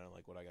beard, kind of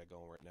like what I got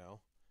going right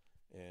now,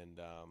 and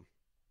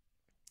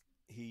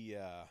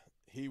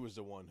he was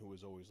the one who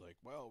was always like,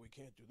 well, we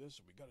can't do this,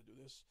 or we got to do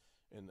this,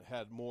 and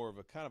had more of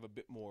a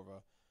bit more of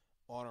a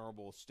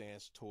honorable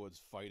stance towards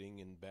fighting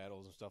in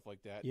battles and stuff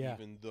like that. Yeah.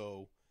 Even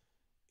though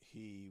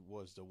he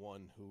was the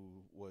one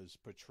who was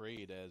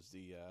portrayed as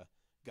the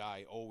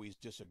guy always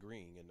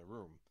disagreeing in the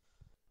room,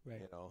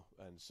 Right.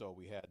 and so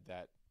we had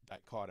that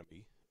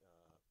dichotomy.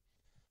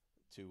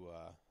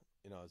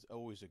 It's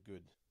always a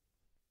good.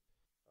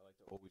 I like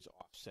to always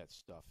offset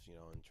stuff,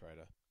 and try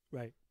to.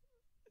 Right.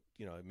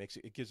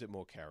 It gives it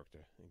more character.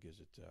 It gives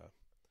it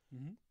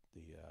Mm-hmm.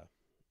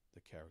 the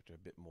character a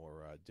bit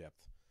more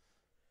depth.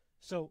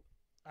 So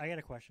I got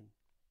a question,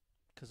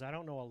 because I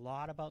don't know a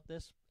lot about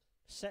this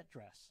set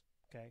dress.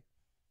 Okay.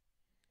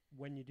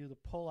 When you do the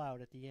pull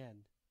out at the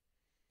end,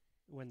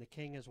 when the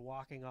king is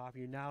walking off,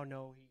 you now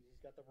know he's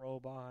got the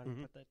robe on,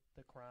 Mhm. put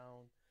the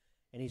crown,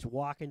 and he's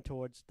walking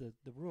towards the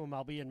room.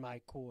 I'll be in my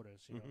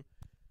quarters. Mhm.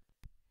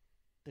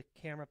 The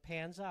camera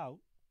pans out,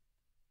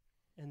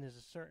 and there's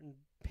a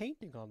certain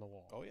painting on the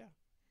wall. Oh yeah,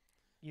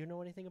 You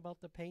know anything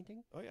about the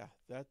painting? oh yeah.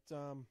 That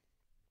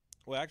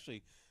well,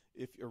 actually,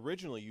 if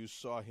originally you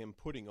saw him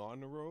putting on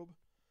the robe,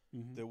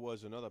 Mm-hmm. there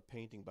was another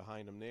painting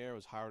behind him there. It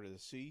was harder to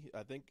see.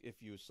 I think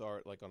if you saw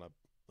it like on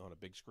a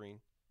big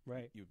screen,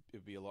 Right.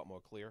 it'd be a lot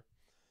more clear.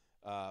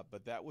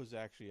 But that was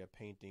actually a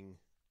painting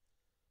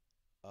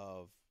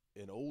of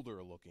an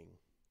older looking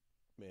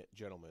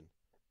gentleman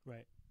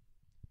Right.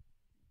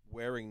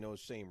 wearing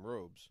those same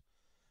robes.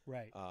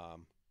 Right.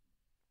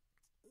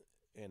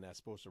 And that's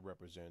supposed to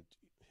represent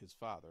his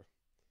father,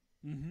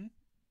 Mm-hmm.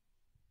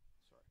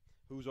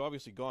 who's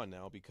obviously gone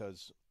now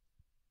because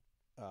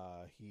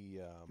he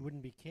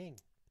Wouldn't be king.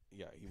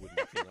 yeah, he wouldn't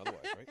be king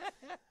otherwise, right?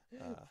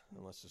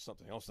 Unless there's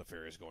something else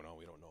nefarious going on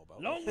we don't know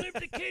about. Long live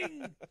the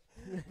king!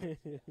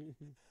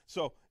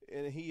 So,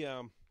 and he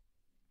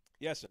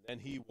yes, and then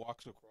he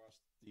walks across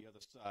the other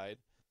side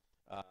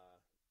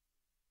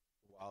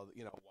while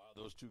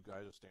those two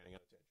guys are standing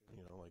at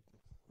attention,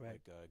 Right.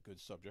 like good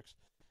subjects.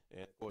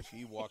 And of course,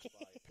 he walks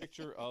by a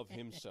picture of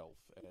himself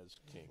as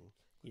king.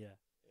 Yeah.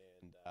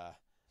 And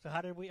So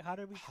how did we How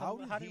did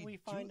he we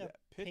do find a that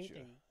picture?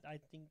 painting? I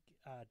think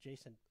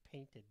Jason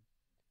painted.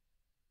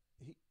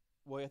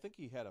 well, I think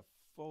he had a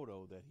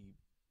photo that he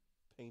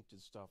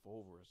painted stuff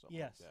over or something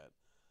Yes. like that.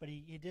 But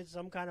he did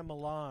some kind of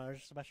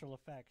melange, special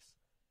effects,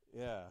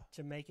 Yeah.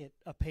 to make it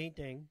a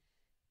painting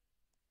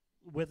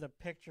with a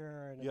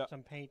picture and Yeah.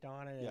 some paint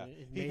on it. Yeah. And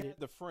it He made had it,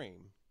 the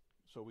frame,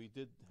 so we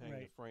did hang the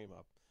Right. frame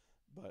up.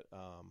 But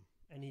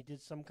and he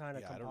did some kind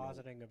of yeah, I don't know.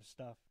 compositing of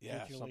stuff.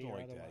 yeah, digitally something or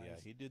like that. Yeah,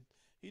 otherwise.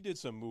 he did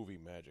some movie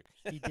magic.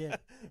 He did.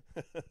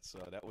 So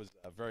that was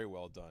very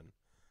well done.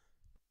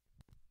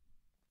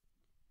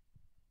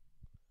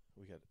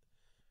 We got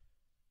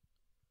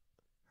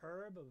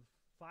Herb of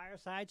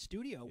Fireside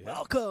Studio. Yeah.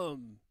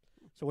 Welcome.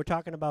 So we're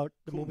talking about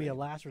the Cool movie A name.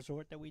 Last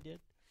Resort that we did.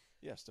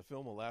 yes, the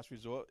film A Last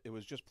Resort. It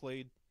was just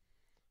played.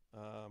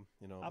 I'll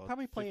about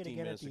probably play it 15 again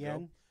at minutes the ago.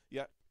 end,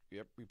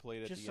 Yep, we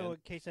played it just at the so end. in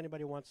case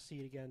anybody wants to see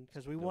it again,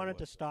 because we Still wanted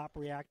to was. stop,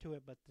 react to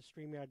it, but the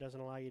StreamYard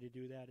doesn't allow you to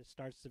do that. It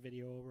starts the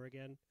video over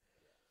again.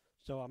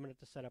 So I'm going to have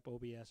to set up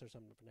OBS or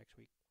something for next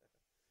week.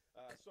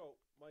 So,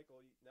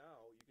 Michael,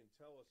 now you can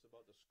tell us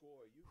about the score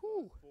you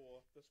Whew. got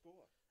for the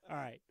score. All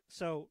right.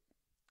 So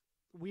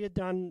we had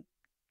done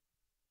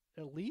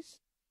at least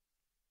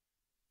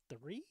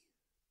 3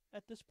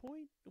 at this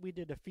point. We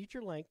did a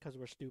feature length because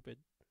we're stupid.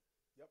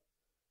 Yep.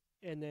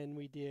 And then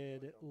we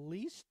did at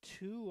least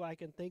 2 I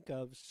can think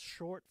of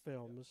short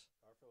films.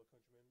 Our fellow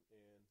countrymen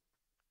and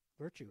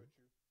Virtue, Virtue.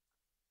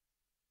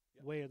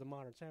 Yep. Way of the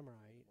Modern Samurai.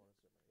 Modern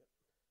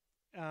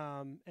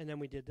Samurai, yep. And then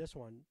we did this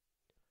one.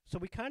 So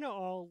we kind of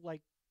all,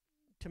 like,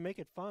 to make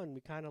it fun,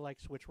 we kind of, like,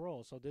 switch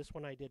roles. So this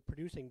one I did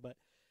producing, but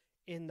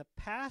in the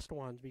past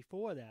ones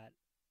before that,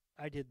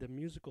 I did the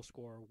musical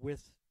score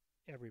with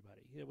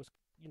everybody. It was,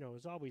 it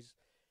was always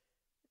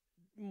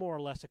more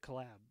or less a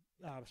collab,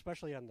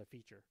 especially on the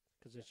feature,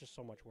 because it's just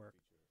so much work.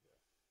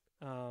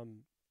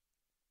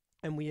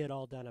 And we had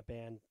all done a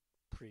band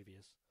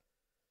previous,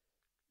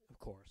 of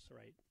course,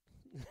 right?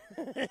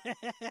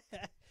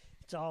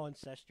 It's all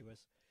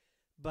incestuous.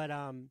 But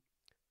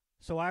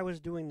so I was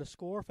doing the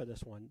score for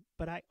this one,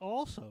 but I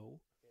also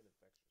And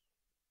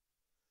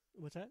infectious.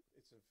 what's that?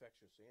 It's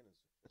infectious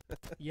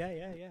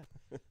and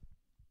Yeah.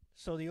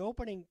 So the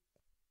opening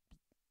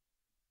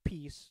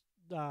piece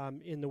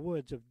in the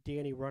woods of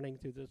Danny running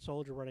through the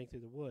soldier running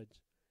through the woods,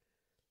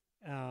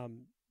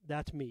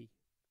 that's me.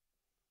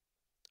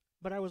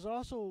 But I was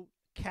also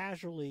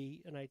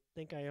casually, and I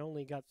think I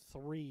only got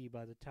 3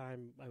 by the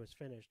time I was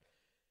finished.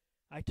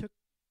 I took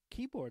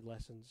keyboard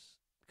lessons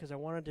because I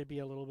wanted to be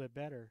a little bit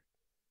better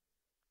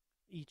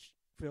each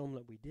film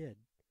that we did.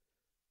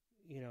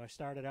 I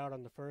started out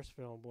on the first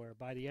film where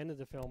by the end of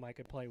the film I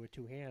could play with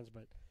 2 hands,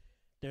 but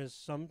there's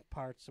some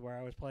parts where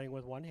I was playing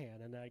with 1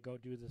 hand, and then I go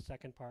do the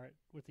second part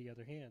with the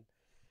other hand.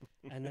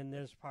 And then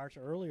there's parts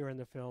earlier in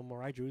the film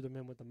where I drew them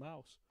in with the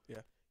mouse.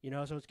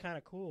 Yeah. So it's kind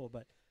of cool.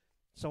 But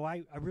so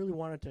I really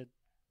wanted to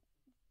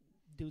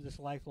do this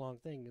lifelong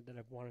thing that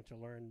I've wanted to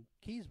learn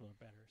keys a little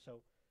better.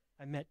 So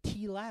I met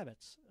T.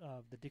 Lavitz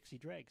of the Dixie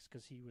Dregs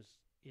because he was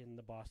in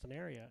the Boston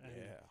area. And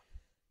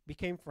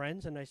became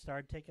friends, and I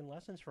started taking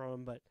lessons from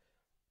him. But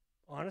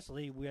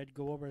honestly, we'd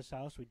go over his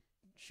house, we'd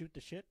shoot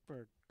the shit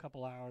for a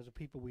couple hours of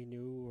people we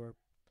knew or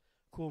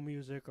cool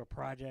music or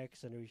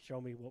projects, and he'd show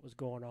me what was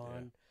going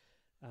on.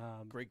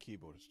 Great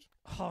keyboardist.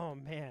 Oh,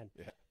 man.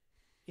 Yeah.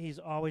 He's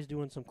always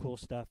doing some cool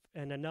stuff.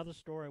 And another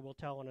story we'll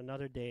tell on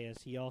another day is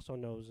he also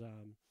knows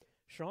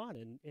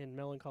Sean in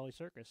Melancholy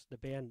Circus, the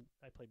band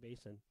I play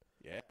bass in.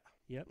 Yeah.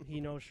 Yep, he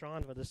knows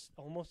Sean for this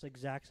almost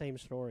exact same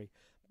story.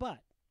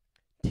 But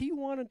T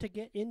wanted to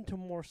get into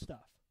more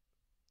stuff.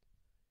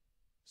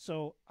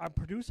 So I'm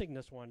producing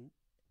this one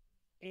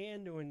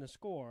and doing the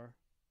score.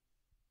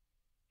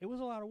 It was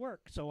a lot of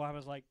work. So I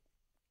was like,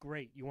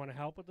 great, you want to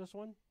help with this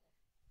one?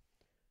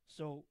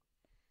 So,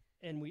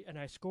 and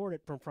I scored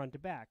it from front to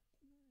back,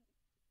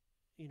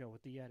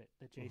 with the edit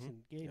that Jason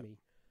gave me.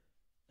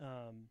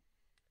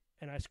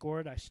 And I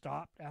scored, I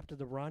stopped after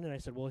the run, and I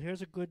said, well,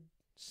 here's a good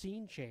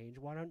scene change.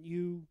 Why don't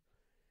you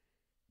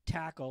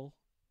tackle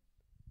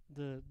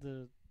the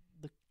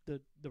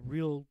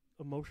real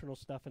emotional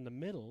stuff in the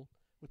middle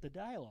with the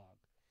dialogue,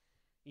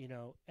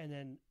 and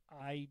then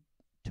I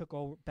took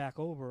back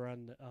over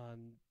on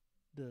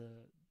the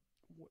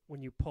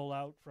when you pull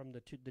out from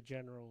the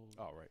general.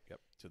 Oh, right. Yep.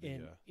 To the,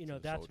 and to the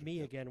that's soldier. me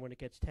Yep. again when it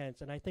gets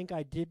tense. And I think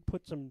I did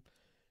put some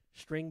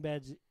string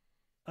beds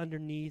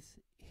underneath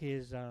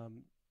his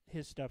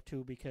stuff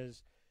too,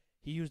 because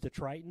he used a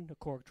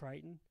Korg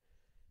Triton,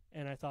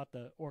 and I thought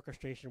the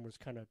orchestration was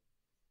kind of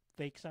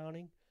fake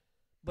sounding,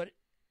 but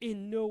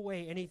in no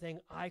way anything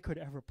I could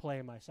ever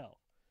play myself.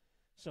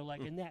 So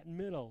like in that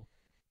middle,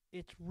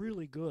 it's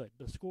really good.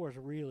 The score is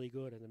really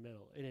good in the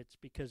middle, and it's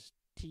because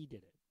T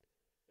did it.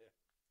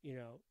 Yeah,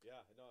 no,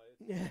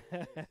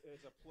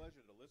 it's a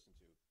pleasure to listen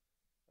to.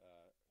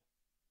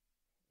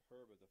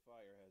 Herb at the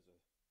Fire has a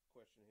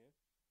question here.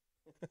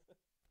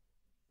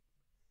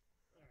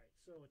 All right,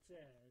 so it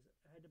says,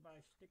 I had to buy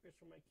stickers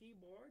for my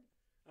keyboard.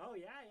 Oh,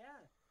 yeah.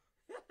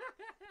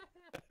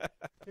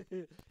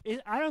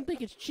 I don't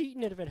think it's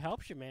cheating if it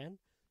helps you, man.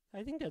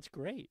 I think that's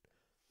great.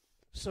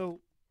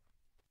 So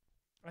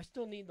I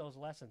still need those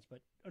lessons,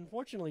 but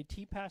unfortunately,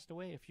 T passed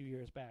away a few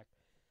years back.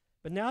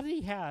 But now that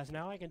he has,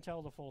 now I can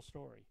tell the full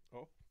story.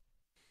 Oh.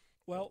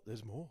 Well,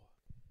 there's more.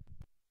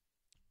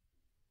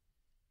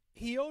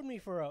 He owed me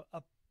for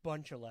a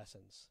bunch of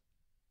lessons.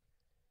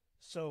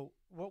 So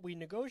what we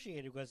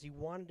negotiated was he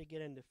wanted to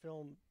get into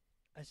film.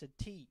 I said,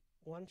 T,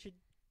 why don't you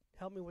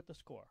help me with the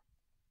score?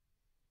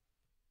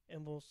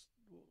 And we'll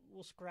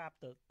scrap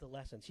the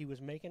lessons. He was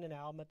making an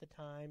album at the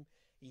time.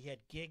 He had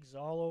gigs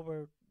all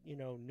over,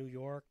 New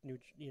York,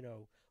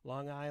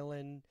 Long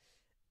Island,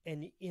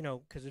 and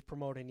because he's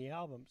promoting the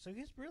album. So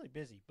he's really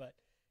busy, but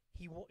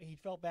he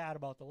felt bad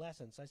about the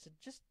lessons. I said,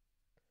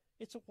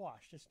 it's a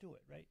wash. Just do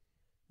it, right?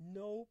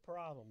 No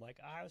problem. Like,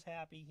 I was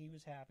happy, he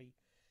was happy,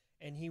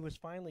 and he was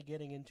finally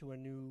getting into a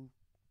new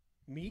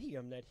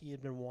medium that he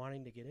had been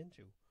wanting to get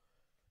into.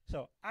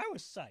 So I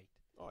was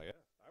psyched. Oh, yeah.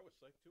 I was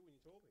psyched, too, when you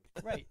told me.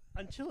 Right.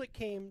 Until it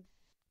came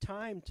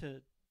time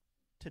to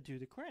do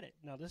the credit.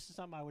 Now, this is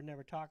something I would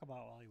never talk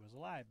about while he was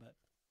alive, but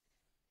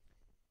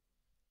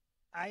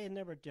I had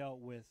never dealt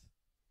with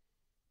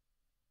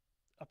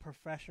a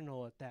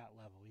professional at that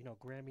level,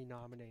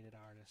 Grammy-nominated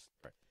artist.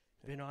 Right.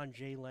 Been on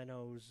Jay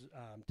Leno's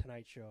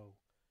Tonight Show.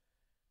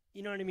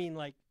 You know what I mean?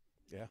 Like,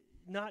 yeah.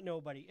 Not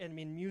nobody. I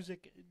mean,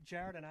 music,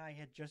 Jarrod and I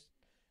had just,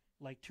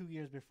 2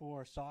 years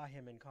before, saw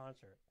him in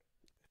concert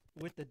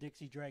with the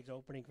Dixie Dregs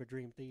opening for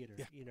Dream Theater,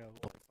 5 or 6,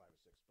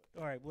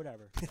 but. All right,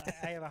 whatever.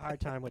 I have a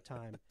hard time with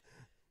time.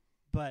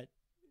 But,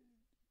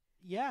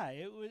 yeah,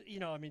 it was,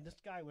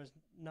 this guy was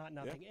not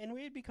nothing. Yeah. And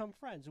we had become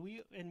friends.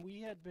 We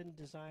had been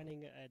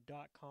designing a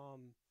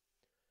 .com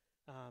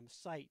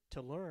site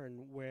to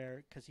learn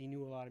because he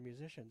knew a lot of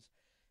musicians.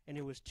 And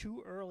it was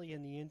too early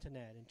in the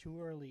internet and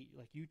too early,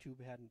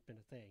 YouTube hadn't been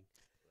a thing.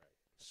 Right.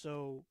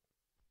 So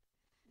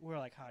we're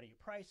like, how do you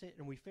price it?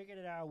 And we figured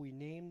it out. We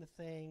named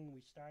the thing. We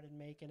started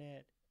making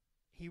it.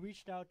 He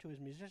reached out to his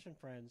musician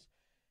friends,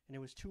 and it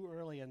was too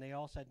early, and they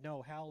all said,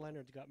 no, Hal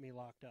Leonard's got me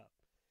locked up.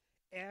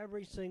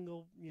 Every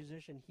single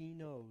musician he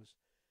knows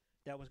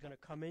that was going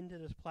to come into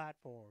this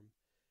platform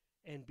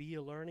and be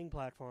a learning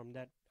platform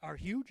that are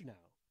huge now.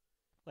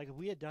 Like, if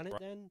we had done it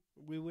then,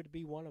 we would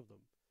be one of them.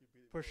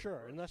 For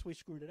sure, unless we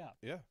screwed it up.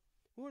 Yeah.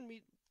 We wouldn't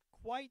be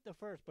quite the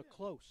first, but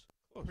close.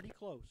 Pretty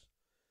close.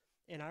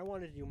 And I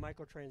wanted to do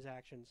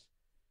microtransactions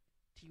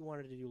T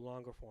wanted to do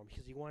longer form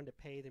because he wanted to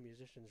pay the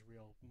musicians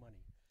real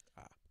money.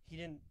 He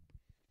didn't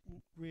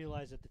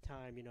realize at the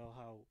time,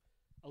 how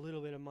a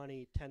little bit of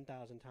money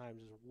 10,000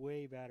 times is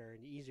way better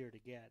and easier to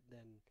get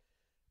than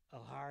a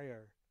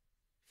higher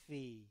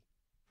fee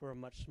for a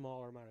much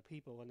smaller amount of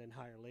people and then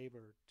hire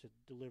labor to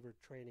deliver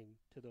training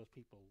to those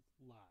people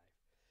live.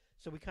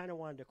 So we kind of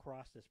wanted to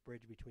cross this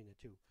bridge between the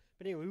two.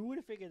 But anyway, we would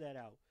have figured that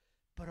out.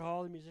 But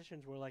all the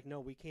musicians were like, no,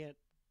 we can't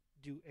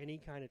do any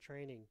kind of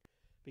training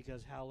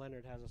because Hal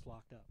Leonard has us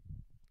locked up.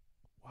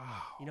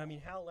 Wow.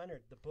 Hal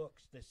Leonard, the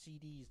books, the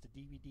CDs, the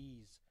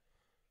DVDs,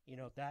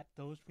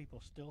 those people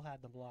still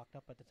had them locked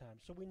up at the time.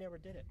 So we never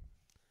did it.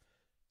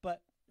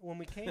 But when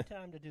we came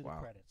time to do the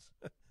credits.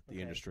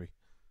 The industry.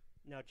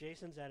 Now,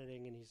 Jason's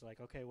editing, and he's like,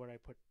 okay, what do I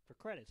put for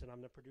credits? And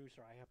I'm the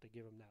producer. I have to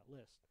give him that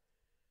list.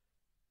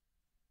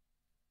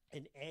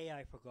 And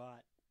I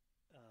forgot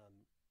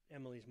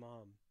Emily's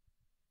mom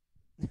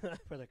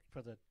for the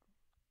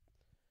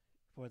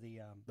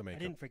I makeup.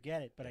 didn't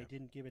forget it, but I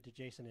didn't give it to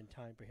Jason in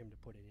time for him to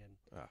put it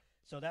in.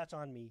 So that's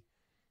on me.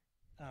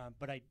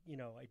 But I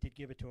did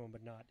give it to him,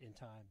 but not in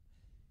time.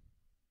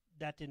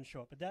 That didn't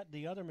show up. But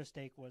the other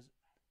mistake was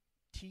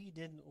T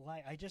didn't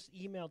like. I just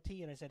emailed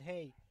T and I said,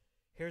 hey,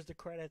 here's the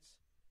credits,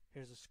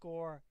 here's the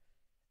score.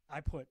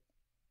 I put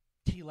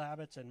T.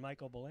 Labbits and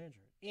Michael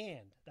Belanger.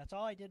 And that's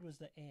all I did was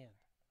the and,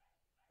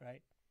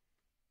 right?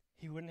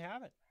 He wouldn't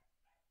have it.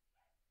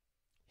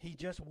 He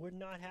just would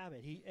not have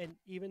it. And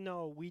even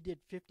though we did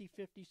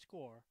 50-50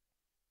 score,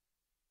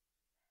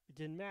 it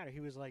didn't matter. He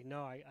was like,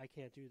 no, I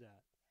can't do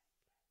that.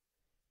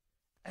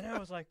 And I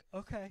was like,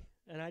 okay.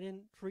 And I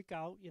didn't freak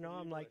out.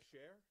 I'm like,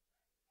 share?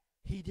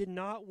 He did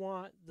not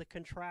want the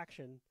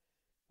contraction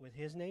with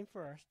his name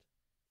first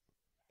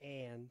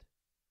and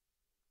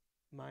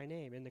my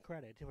name in the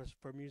credit. It was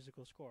for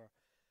musical score.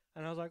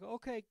 And I was like,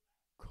 okay,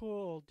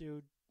 cool,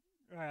 dude.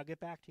 All right, I'll get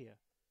back to you.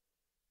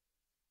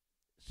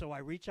 So I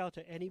reached out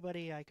to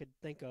anybody I could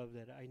think of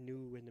that I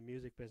knew in the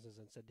music business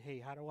and said, hey,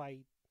 how do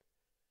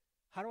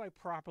I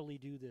properly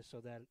do this so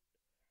that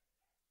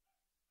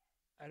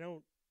I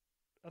don't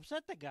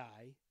upset the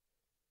guy,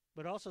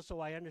 but also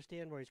so I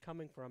understand where he's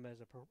coming from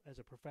as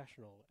a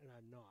professional, and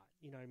I'm not.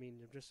 You know what I mean?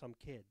 I'm just some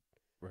kid.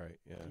 Right,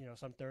 yeah.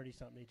 Some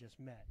 30-something he just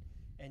met.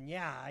 And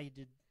yeah, I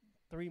did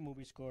 3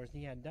 movie scores, and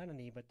he hadn't done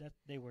any, but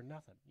they were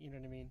nothing. You know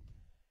what I mean?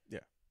 Yeah.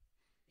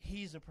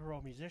 He's a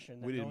pro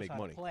musician that We didn't knows make how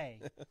money. to play.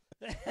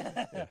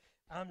 Yeah.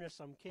 I'm just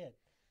some kid.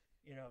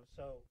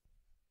 So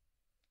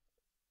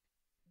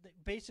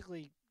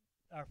basically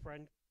our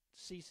friend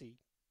Cece,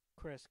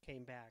 Chris,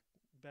 came back,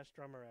 best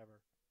drummer ever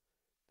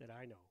that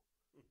I know.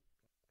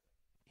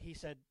 He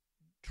said,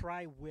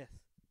 try with.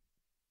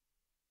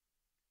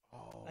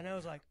 Oh. And I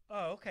was like,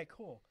 oh, okay,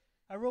 cool.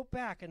 I wrote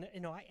back, and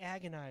I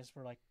agonized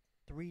for like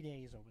 3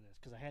 days over this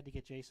because I had to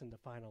get Jason the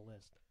final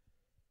list.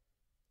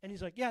 And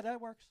he's like, yeah,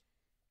 that works.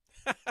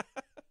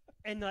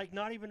 And like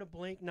not even a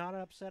blink, not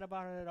upset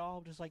about it at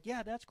all. Just like,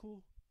 yeah, that's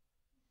cool.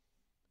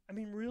 I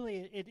mean,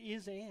 really, it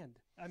is and.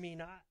 I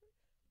mean,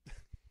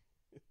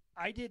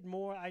 I did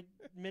more,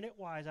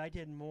 minute-wise, I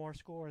did more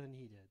score than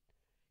he did.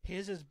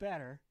 His is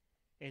better.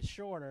 It's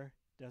shorter.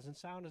 Doesn't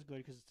sound as good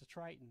because it's a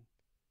Triton.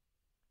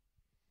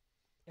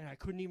 And I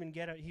couldn't even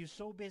get it. He was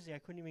so busy, I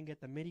couldn't even get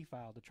the MIDI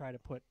file to try to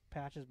put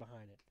patches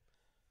behind it.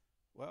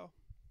 Well,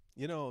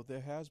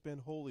 there has been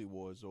holy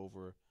wars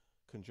over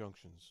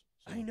conjunctions.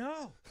 So. I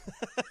know.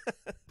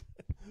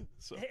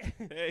 So,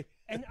 hey.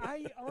 And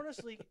I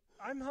honestly,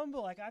 I'm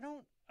humble. Like I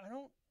don't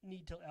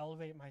need to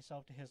elevate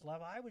myself to his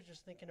level. I was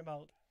just thinking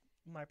about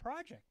my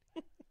project.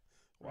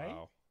 Right?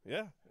 Wow.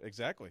 Yeah,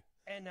 exactly.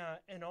 And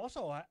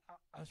also I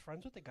was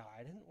friends with the guy.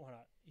 I didn't want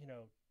to,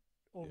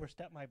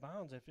 overstep my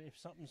bounds if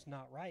something's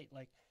not right.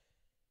 Like,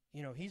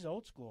 he's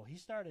old school. He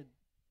started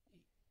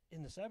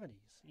in the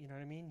 70s. You know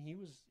what I mean? He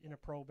was in a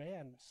pro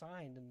band,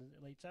 signed in the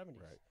late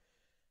 70s. Right.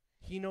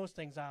 He knows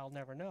things I'll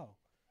never know.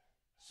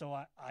 So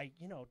I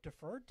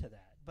deferred to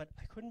that. But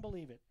I couldn't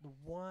believe it. The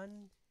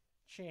one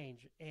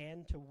change,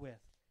 and to with.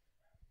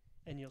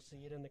 And you'll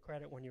see it in the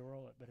credit when you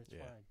roll it, but it's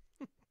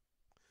fine.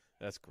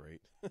 That's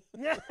great.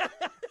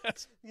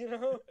 That's,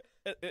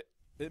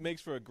 It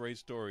makes for a great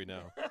story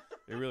now.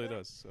 It really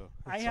does. So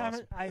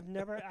awesome.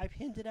 I've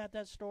hinted at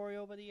that story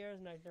over the years,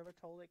 and I've never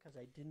told it because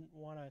I didn't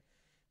want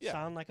to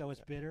sound like I was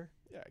bitter.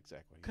 Yeah,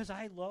 exactly. Because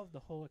I loved the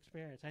whole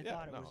experience. I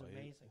thought it was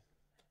amazing.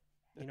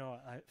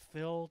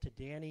 Phil, to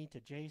Danny, to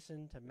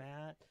Jason, to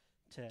Matt,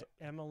 to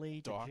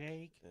Emily, Doc, to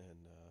Jake,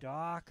 and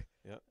Doc,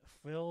 yep.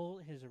 Phil,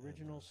 his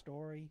original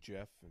story,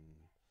 Jeff,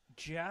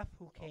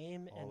 who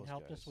came and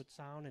helped us with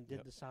sound and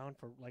did the sound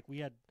for, like, we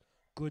had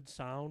good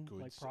sound.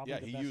 Like probably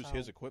the he best used sound.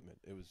 his equipment.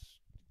 It was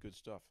good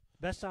stuff.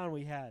 Best sound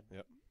we had.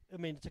 Yep. I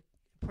mean, it's a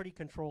pretty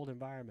controlled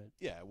environment.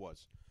 Yeah, it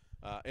was.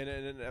 And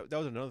that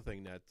was another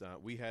thing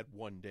that we had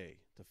one day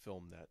to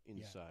film that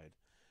inside.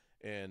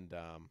 Yeah. And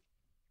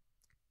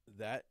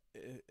that,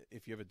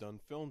 if you ever done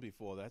film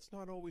before, that's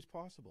not always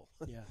possible.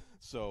 Yeah.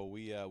 So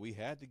we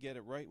had to get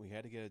it right. We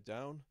had to get it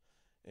down.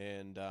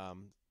 And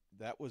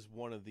that was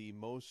one of the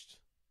most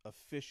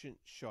efficient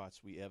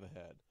shots we ever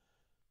had.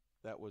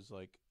 that was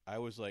like I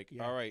was like,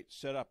 Yeah. all right,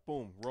 set up,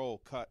 boom, roll,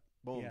 cut,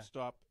 boom, Yeah.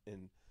 stop,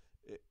 and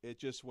it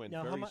just went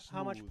Now, very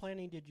how much smooth.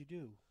 planning did you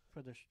do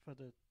for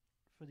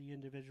the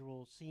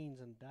individual scenes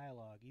and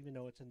dialogue? Even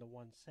though it's in the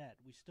one set,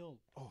 we still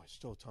It's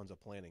still tons of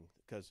planning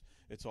because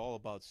it's all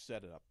about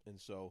setup. And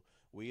so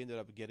we ended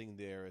up getting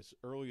there as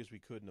early as we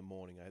could in the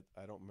morning.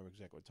 I don't remember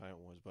exactly what time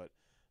it was, but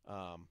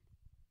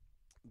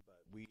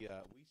we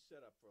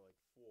set up for like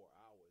 4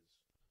 hours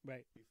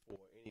right, before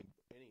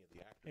any of the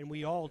actors. and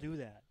we got all there, do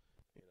that.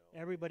 You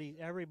know,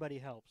 Everybody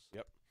helps.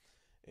 Yep.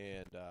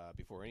 And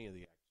before any of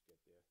the actors get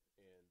there,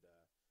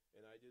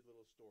 and I did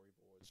little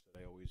storyboards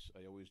that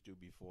I always do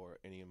before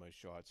any of my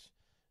shots,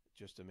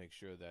 just to make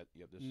sure that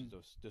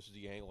this is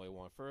the angle I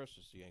want first,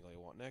 this is the angle I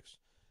want next,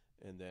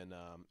 and then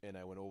and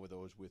I went over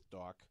those with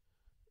Doc,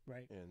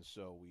 Right, and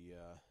so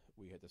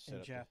we had to set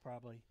and up Jeff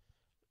probably.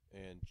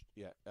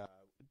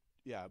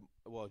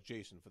 well,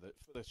 Jason for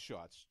the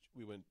shots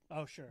we went.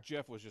 Oh, sure,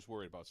 Jeff was just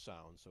worried about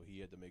sound, so he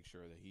had to make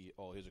sure that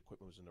all his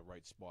equipment was in the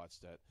right spots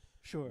that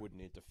sure.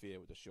 wouldn't interfere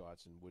with the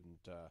shots and wouldn't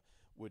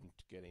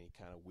get any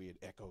kind of weird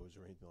echoes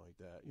or anything like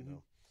that, you Mhm.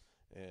 know.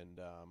 And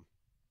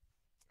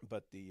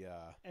but the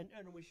And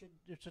we should,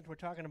 since we're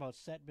talking about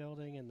set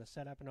building and the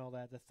setup and all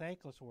that, the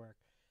thankless work,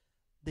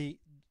 the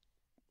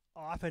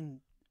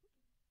often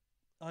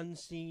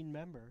unseen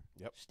member,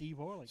 Yep. Steve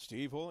Orling.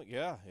 Steve Holland,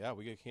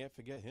 we can't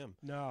forget him.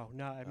 No,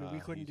 I mean we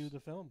couldn't do he's- the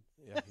film.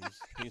 Yeah,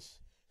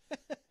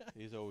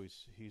 he's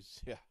always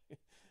he's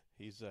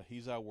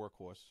our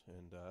workhorse,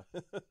 and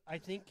I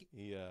think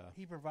he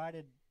he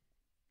provided,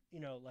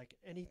 like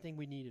anything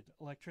we needed,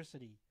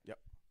 electricity. Yep.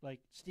 Like,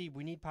 Steve,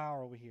 we need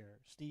power over here.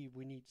 Steve,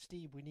 we need.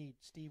 Steve, we need.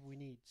 Steve, we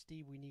need.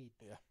 Steve, we need.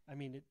 Yeah. I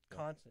mean, it's Yeah.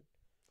 constant.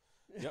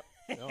 Yep.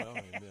 No,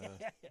 and,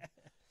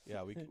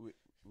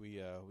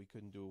 we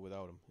couldn't do it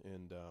without him,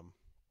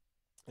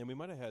 and we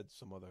might have had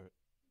some other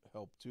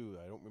help too.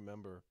 I don't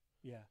remember.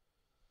 Yeah.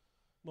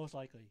 Most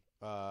likely.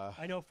 Uh,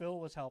 I know Phil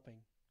was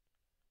helping.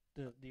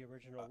 The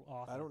original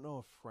author. I don't know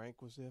if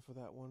Frank was there for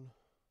that one,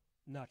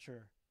 Not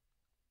sure.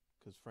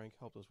 because Frank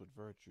helped us with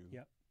Virtue.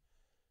 Yep.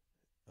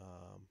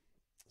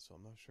 So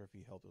I'm not sure if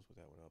he helped us with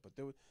that one or not.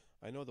 But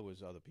I know there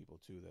was other people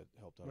too that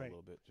helped out Right. a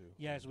little bit too.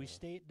 Yeah, as And, we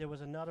stayed, there was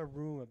another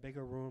room, a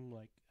bigger room,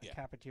 like a Yeah.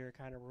 cafeteria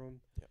kind of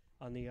room, Yep.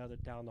 on the other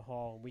down the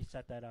hall, and we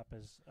set that up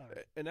as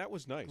and that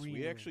was nice. green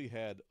We room. actually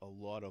had a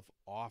lot of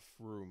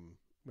off-room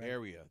Right.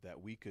 area that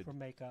we could for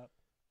makeup.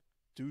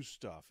 do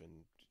stuff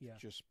and Yeah.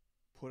 just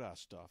put our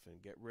stuff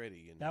and get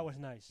ready. And That was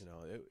nice. it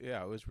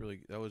was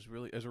it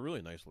was a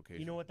really nice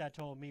location. You know what that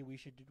told me? We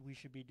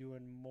should be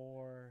doing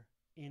more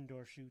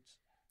indoor shoots.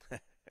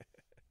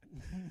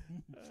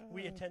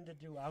 We tend to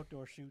do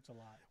outdoor shoots a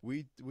lot.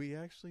 We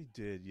actually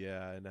did,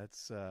 yeah, and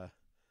that's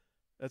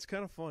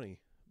kind of funny.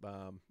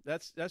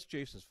 That's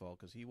Jason's fault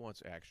because he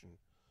wants action.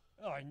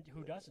 Oh, and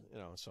who doesn't?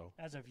 So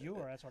As a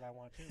viewer, that's what I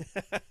want too.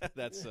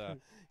 that's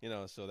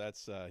so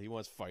that's he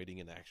wants fighting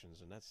and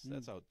actions, and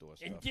that's outdoor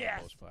stuff And for the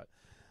death. most part.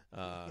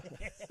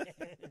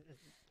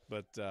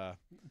 But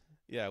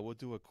yeah, we'll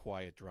do a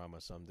quiet drama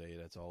someday.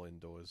 That's all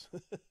indoors.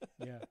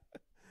 Yeah.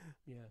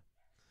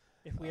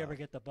 If we ever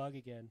get the bug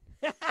again.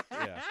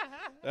 Yeah,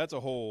 that's a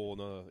whole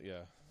nother.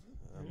 Yeah,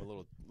 I'm a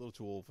little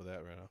too old for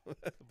that right now.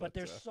 But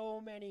there's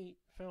so many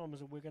films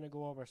that we're going to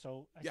go over.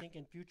 So I Yeah. think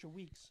in future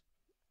weeks,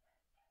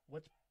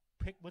 let's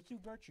do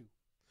Virtue.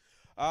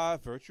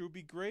 Virtue would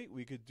be great.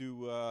 We could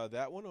do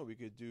that one, or we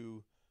could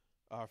do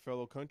Our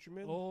Fellow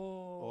Countrymen. Oh.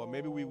 Or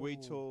maybe we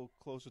wait till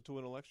closer to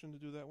an election to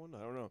do that one. I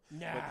don't know.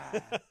 Nah.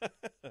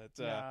 But,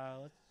 Nah,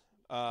 let's-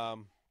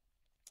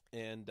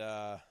 and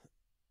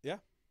yeah.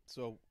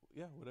 So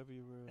yeah, whatever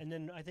you were. and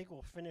then I think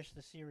we'll finish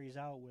the series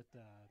out with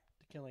The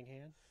Killing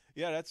Hand.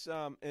 Yeah, that's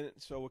and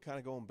so we're kind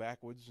of going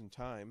backwards in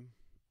time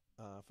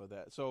for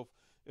that. So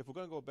if we're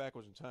gonna go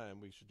backwards in time,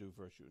 we should do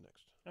Virtue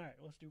next. All right,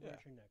 let's do Yeah.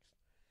 Virtue next.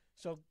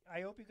 So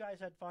I hope you guys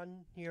had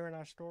fun hearing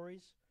our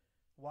stories,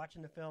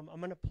 watching the film. I'm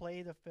going to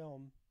play the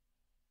film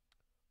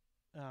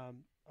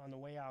on the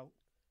way out,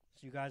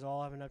 so you guys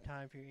all have enough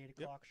time for your 8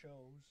 o'clock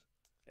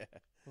shows.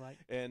 Like,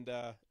 And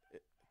of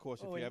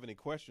course, if Oh, you and- have any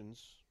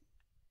questions,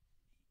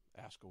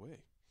 ask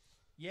away.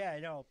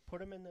 yeah, put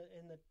them in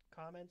the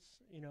comments.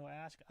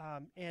 Ask.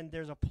 And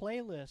there's a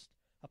playlist,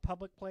 a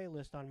public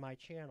playlist on my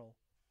channel.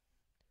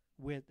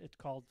 It's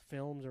called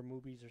Films or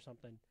Movies or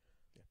something.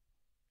 Yeah.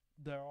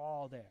 They're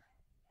all there.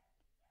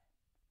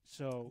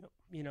 So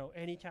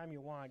anytime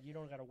you want, you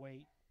don't gotta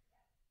wait.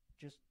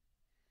 Just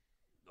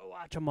go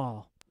watch them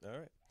all. All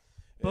right.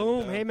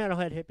 Boom! And, Hey,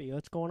 Metalhead Hippie,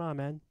 what's going on,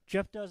 man?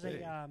 Jeff does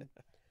Hey.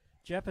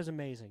 Jeff is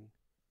amazing.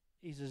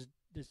 He's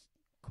this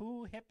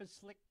cool, hip, and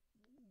slick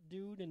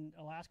dude in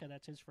Alaska.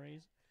 That's his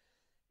phrase,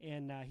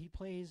 and he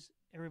plays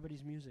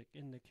everybody's music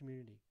in the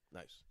community.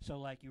 Nice. So,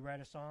 like, you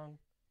write a song,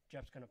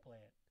 Jeff's gonna play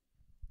it.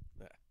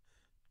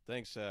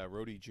 Thanks,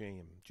 Rody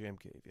Jam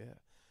Cave. Yeah.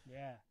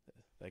 Yeah.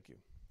 Thank you.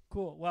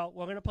 Cool. Well,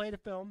 we're gonna play the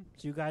film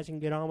so you guys can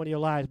get on with your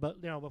lives.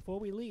 But before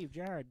we leave,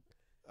 Jarrod,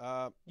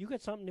 you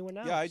got something to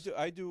announce? Yeah,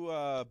 I do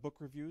book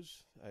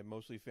reviews. I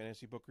mostly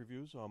fantasy book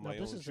reviews on my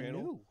this own is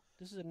channel.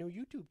 This is a new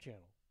YouTube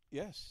channel.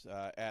 Yes,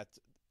 at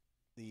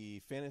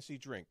the fantasy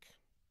drink.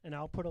 And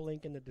I'll put a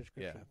link in the Yeah,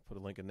 description. put a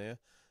link in there.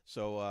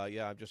 So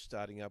yeah, I'm just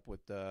starting up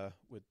with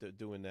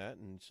doing that,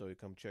 and so you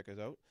come check us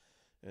out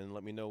and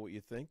let me know what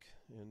you think,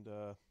 and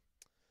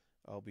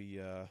I'll be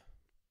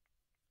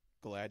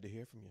glad to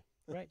hear from you.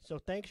 Right. So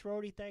thanks,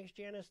 Rhodey. Thanks,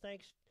 Janice.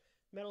 Thanks,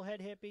 Metalhead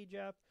Hippie,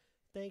 Jeff.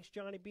 Thanks,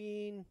 Johnny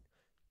Bean.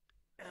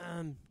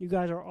 You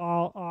guys are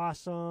all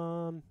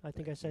awesome. I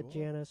think I said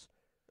Janice.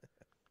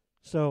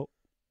 So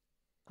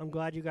I'm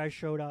glad you guys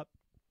showed up.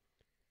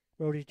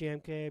 Rhodey's Jam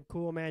Cave.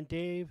 Cool, man.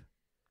 Dave,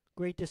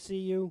 great to see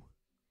you.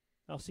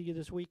 I'll see you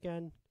this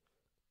weekend.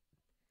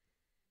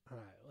 All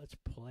right, let's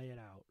play it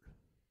out.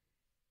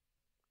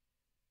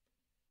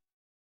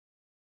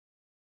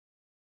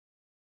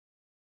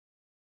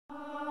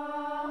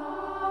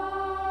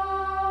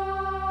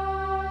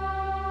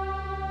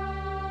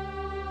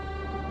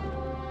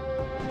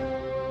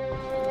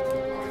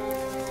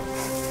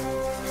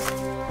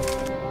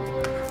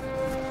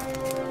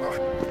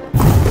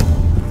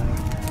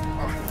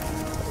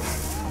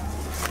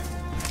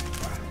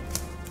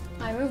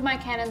 I moved my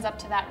cannons up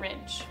to that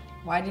ridge.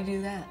 Why'd you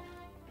do that?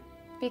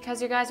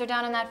 Because you guys are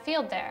down in that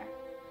field there.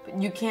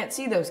 But you can't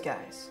see those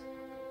guys.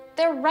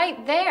 They're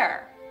right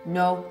there.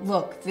 No,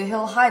 look, the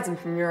hill hides them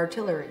from your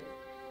artillery.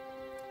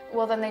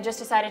 Well, then they just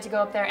decided to go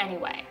up there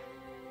anyway.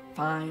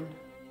 Fine.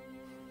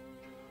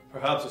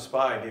 Perhaps a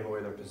spy gave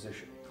away their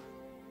position.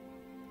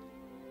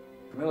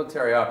 A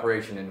military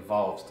operation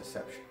involves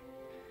deception.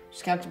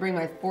 Just gonna have to bring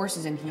my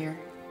forces in here.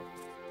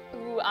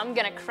 Ooh, I'm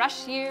gonna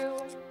crush you.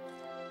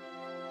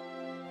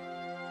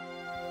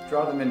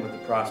 Draw them in with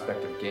the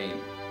prospect of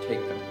gain. Take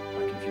them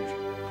by confusion.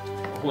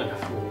 Only a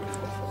fool would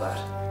fall for that.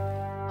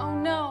 Oh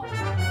no.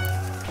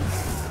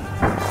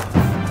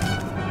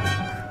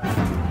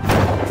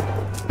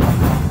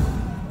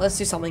 Let's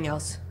do something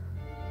else.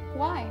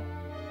 Why?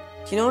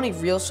 Do you know any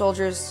real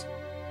soldiers?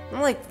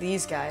 Not like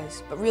these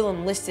guys, but real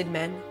enlisted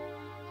men.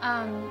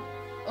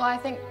 Well, I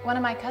think one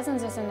of my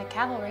cousins is in the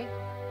cavalry.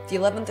 The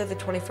 11th or the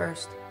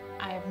 21st?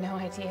 I have no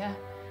idea.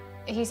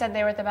 He said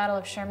they were at the Battle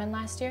of Sherman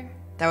last year.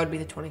 That would be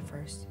the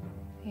 21st.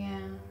 Yeah,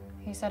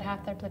 he said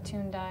half their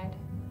platoon died.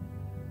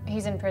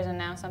 He's in prison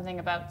now, something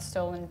about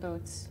stolen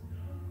boots.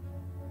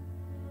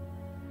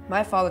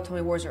 My father told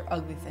me wars are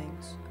ugly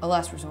things, a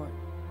last resort.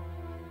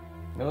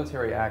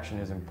 Military action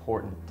is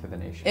important to the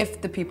nation. If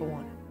the people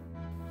want it.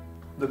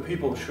 The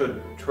people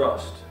should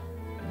trust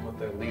in what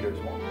their leaders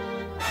want.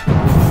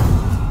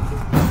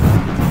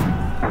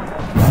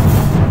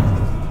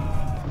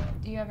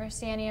 Do you ever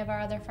see any of our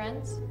other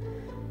friends?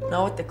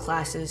 Not with the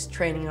classes,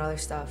 training, and other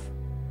stuff.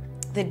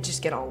 They'd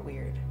just get all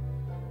weird.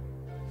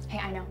 Hey,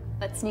 I know.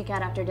 Let's sneak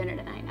out after dinner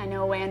tonight. I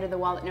know a way under the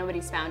wall that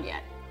nobody's found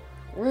yet.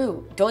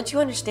 Rue, don't you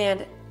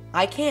understand?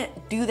 I can't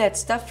do that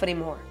stuff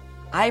anymore.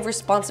 I have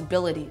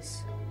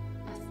responsibilities.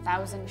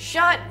 1,000.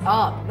 Shut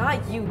up!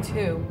 Not you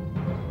too.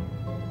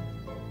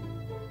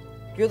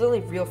 You're the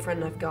only real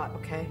friend I've got,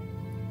 okay?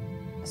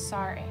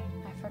 Sorry,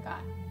 I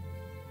forgot.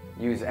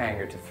 Use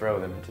anger to throw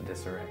them into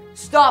disarray.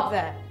 Stop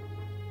that!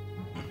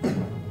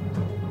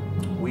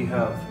 We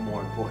have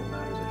more important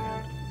matters at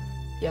hand.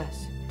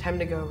 Yes, time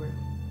to go, Rue.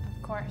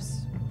 Of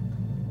course.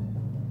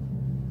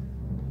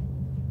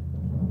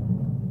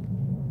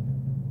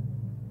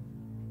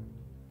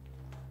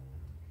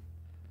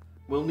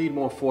 We'll need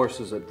more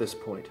forces at this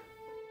point.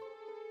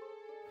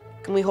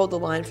 Can we hold the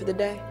line for the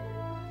day?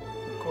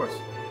 Of course.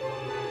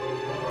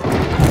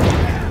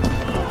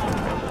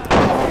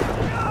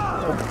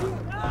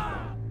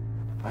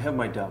 I have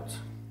my doubts.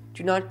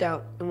 Do not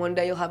doubt, and one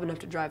day you'll have enough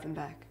to drive him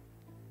back.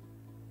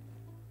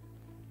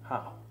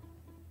 How?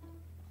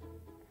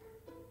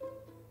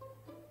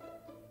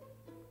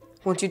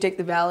 Once you take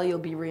the valley, you'll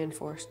be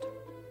reinforced.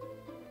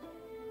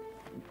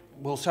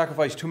 We'll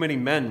sacrifice too many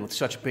men with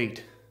such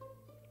bait.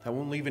 That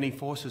won't leave any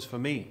forces for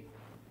me.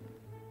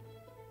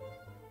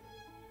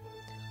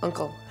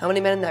 Uncle, how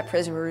many men in that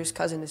prison where Rue's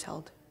cousin is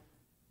held?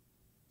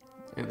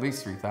 At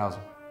least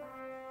 3,000.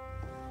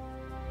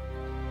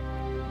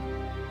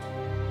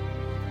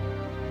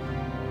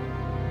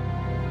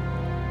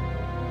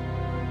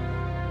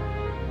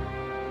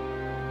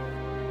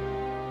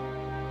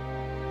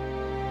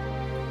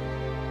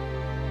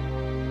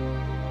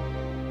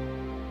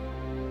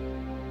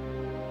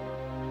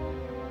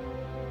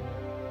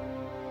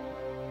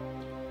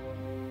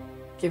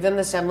 Give them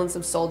the semblance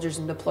of soldiers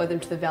and deploy them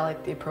to the valley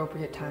at the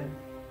appropriate time.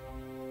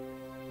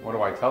 What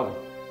do I tell them?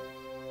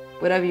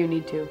 Whatever you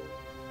need to.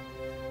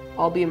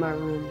 I'll be in my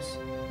rooms.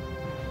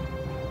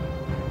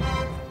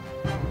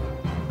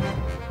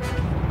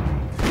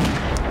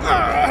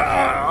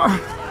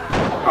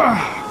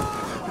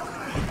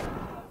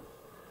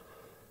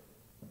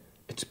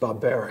 It's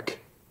barbaric.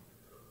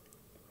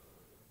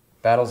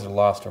 Battles are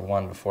lost or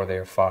won before they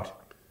are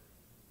fought.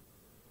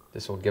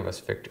 This will give us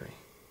victory.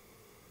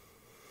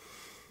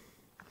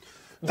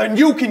 Then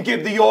you can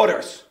give the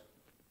orders!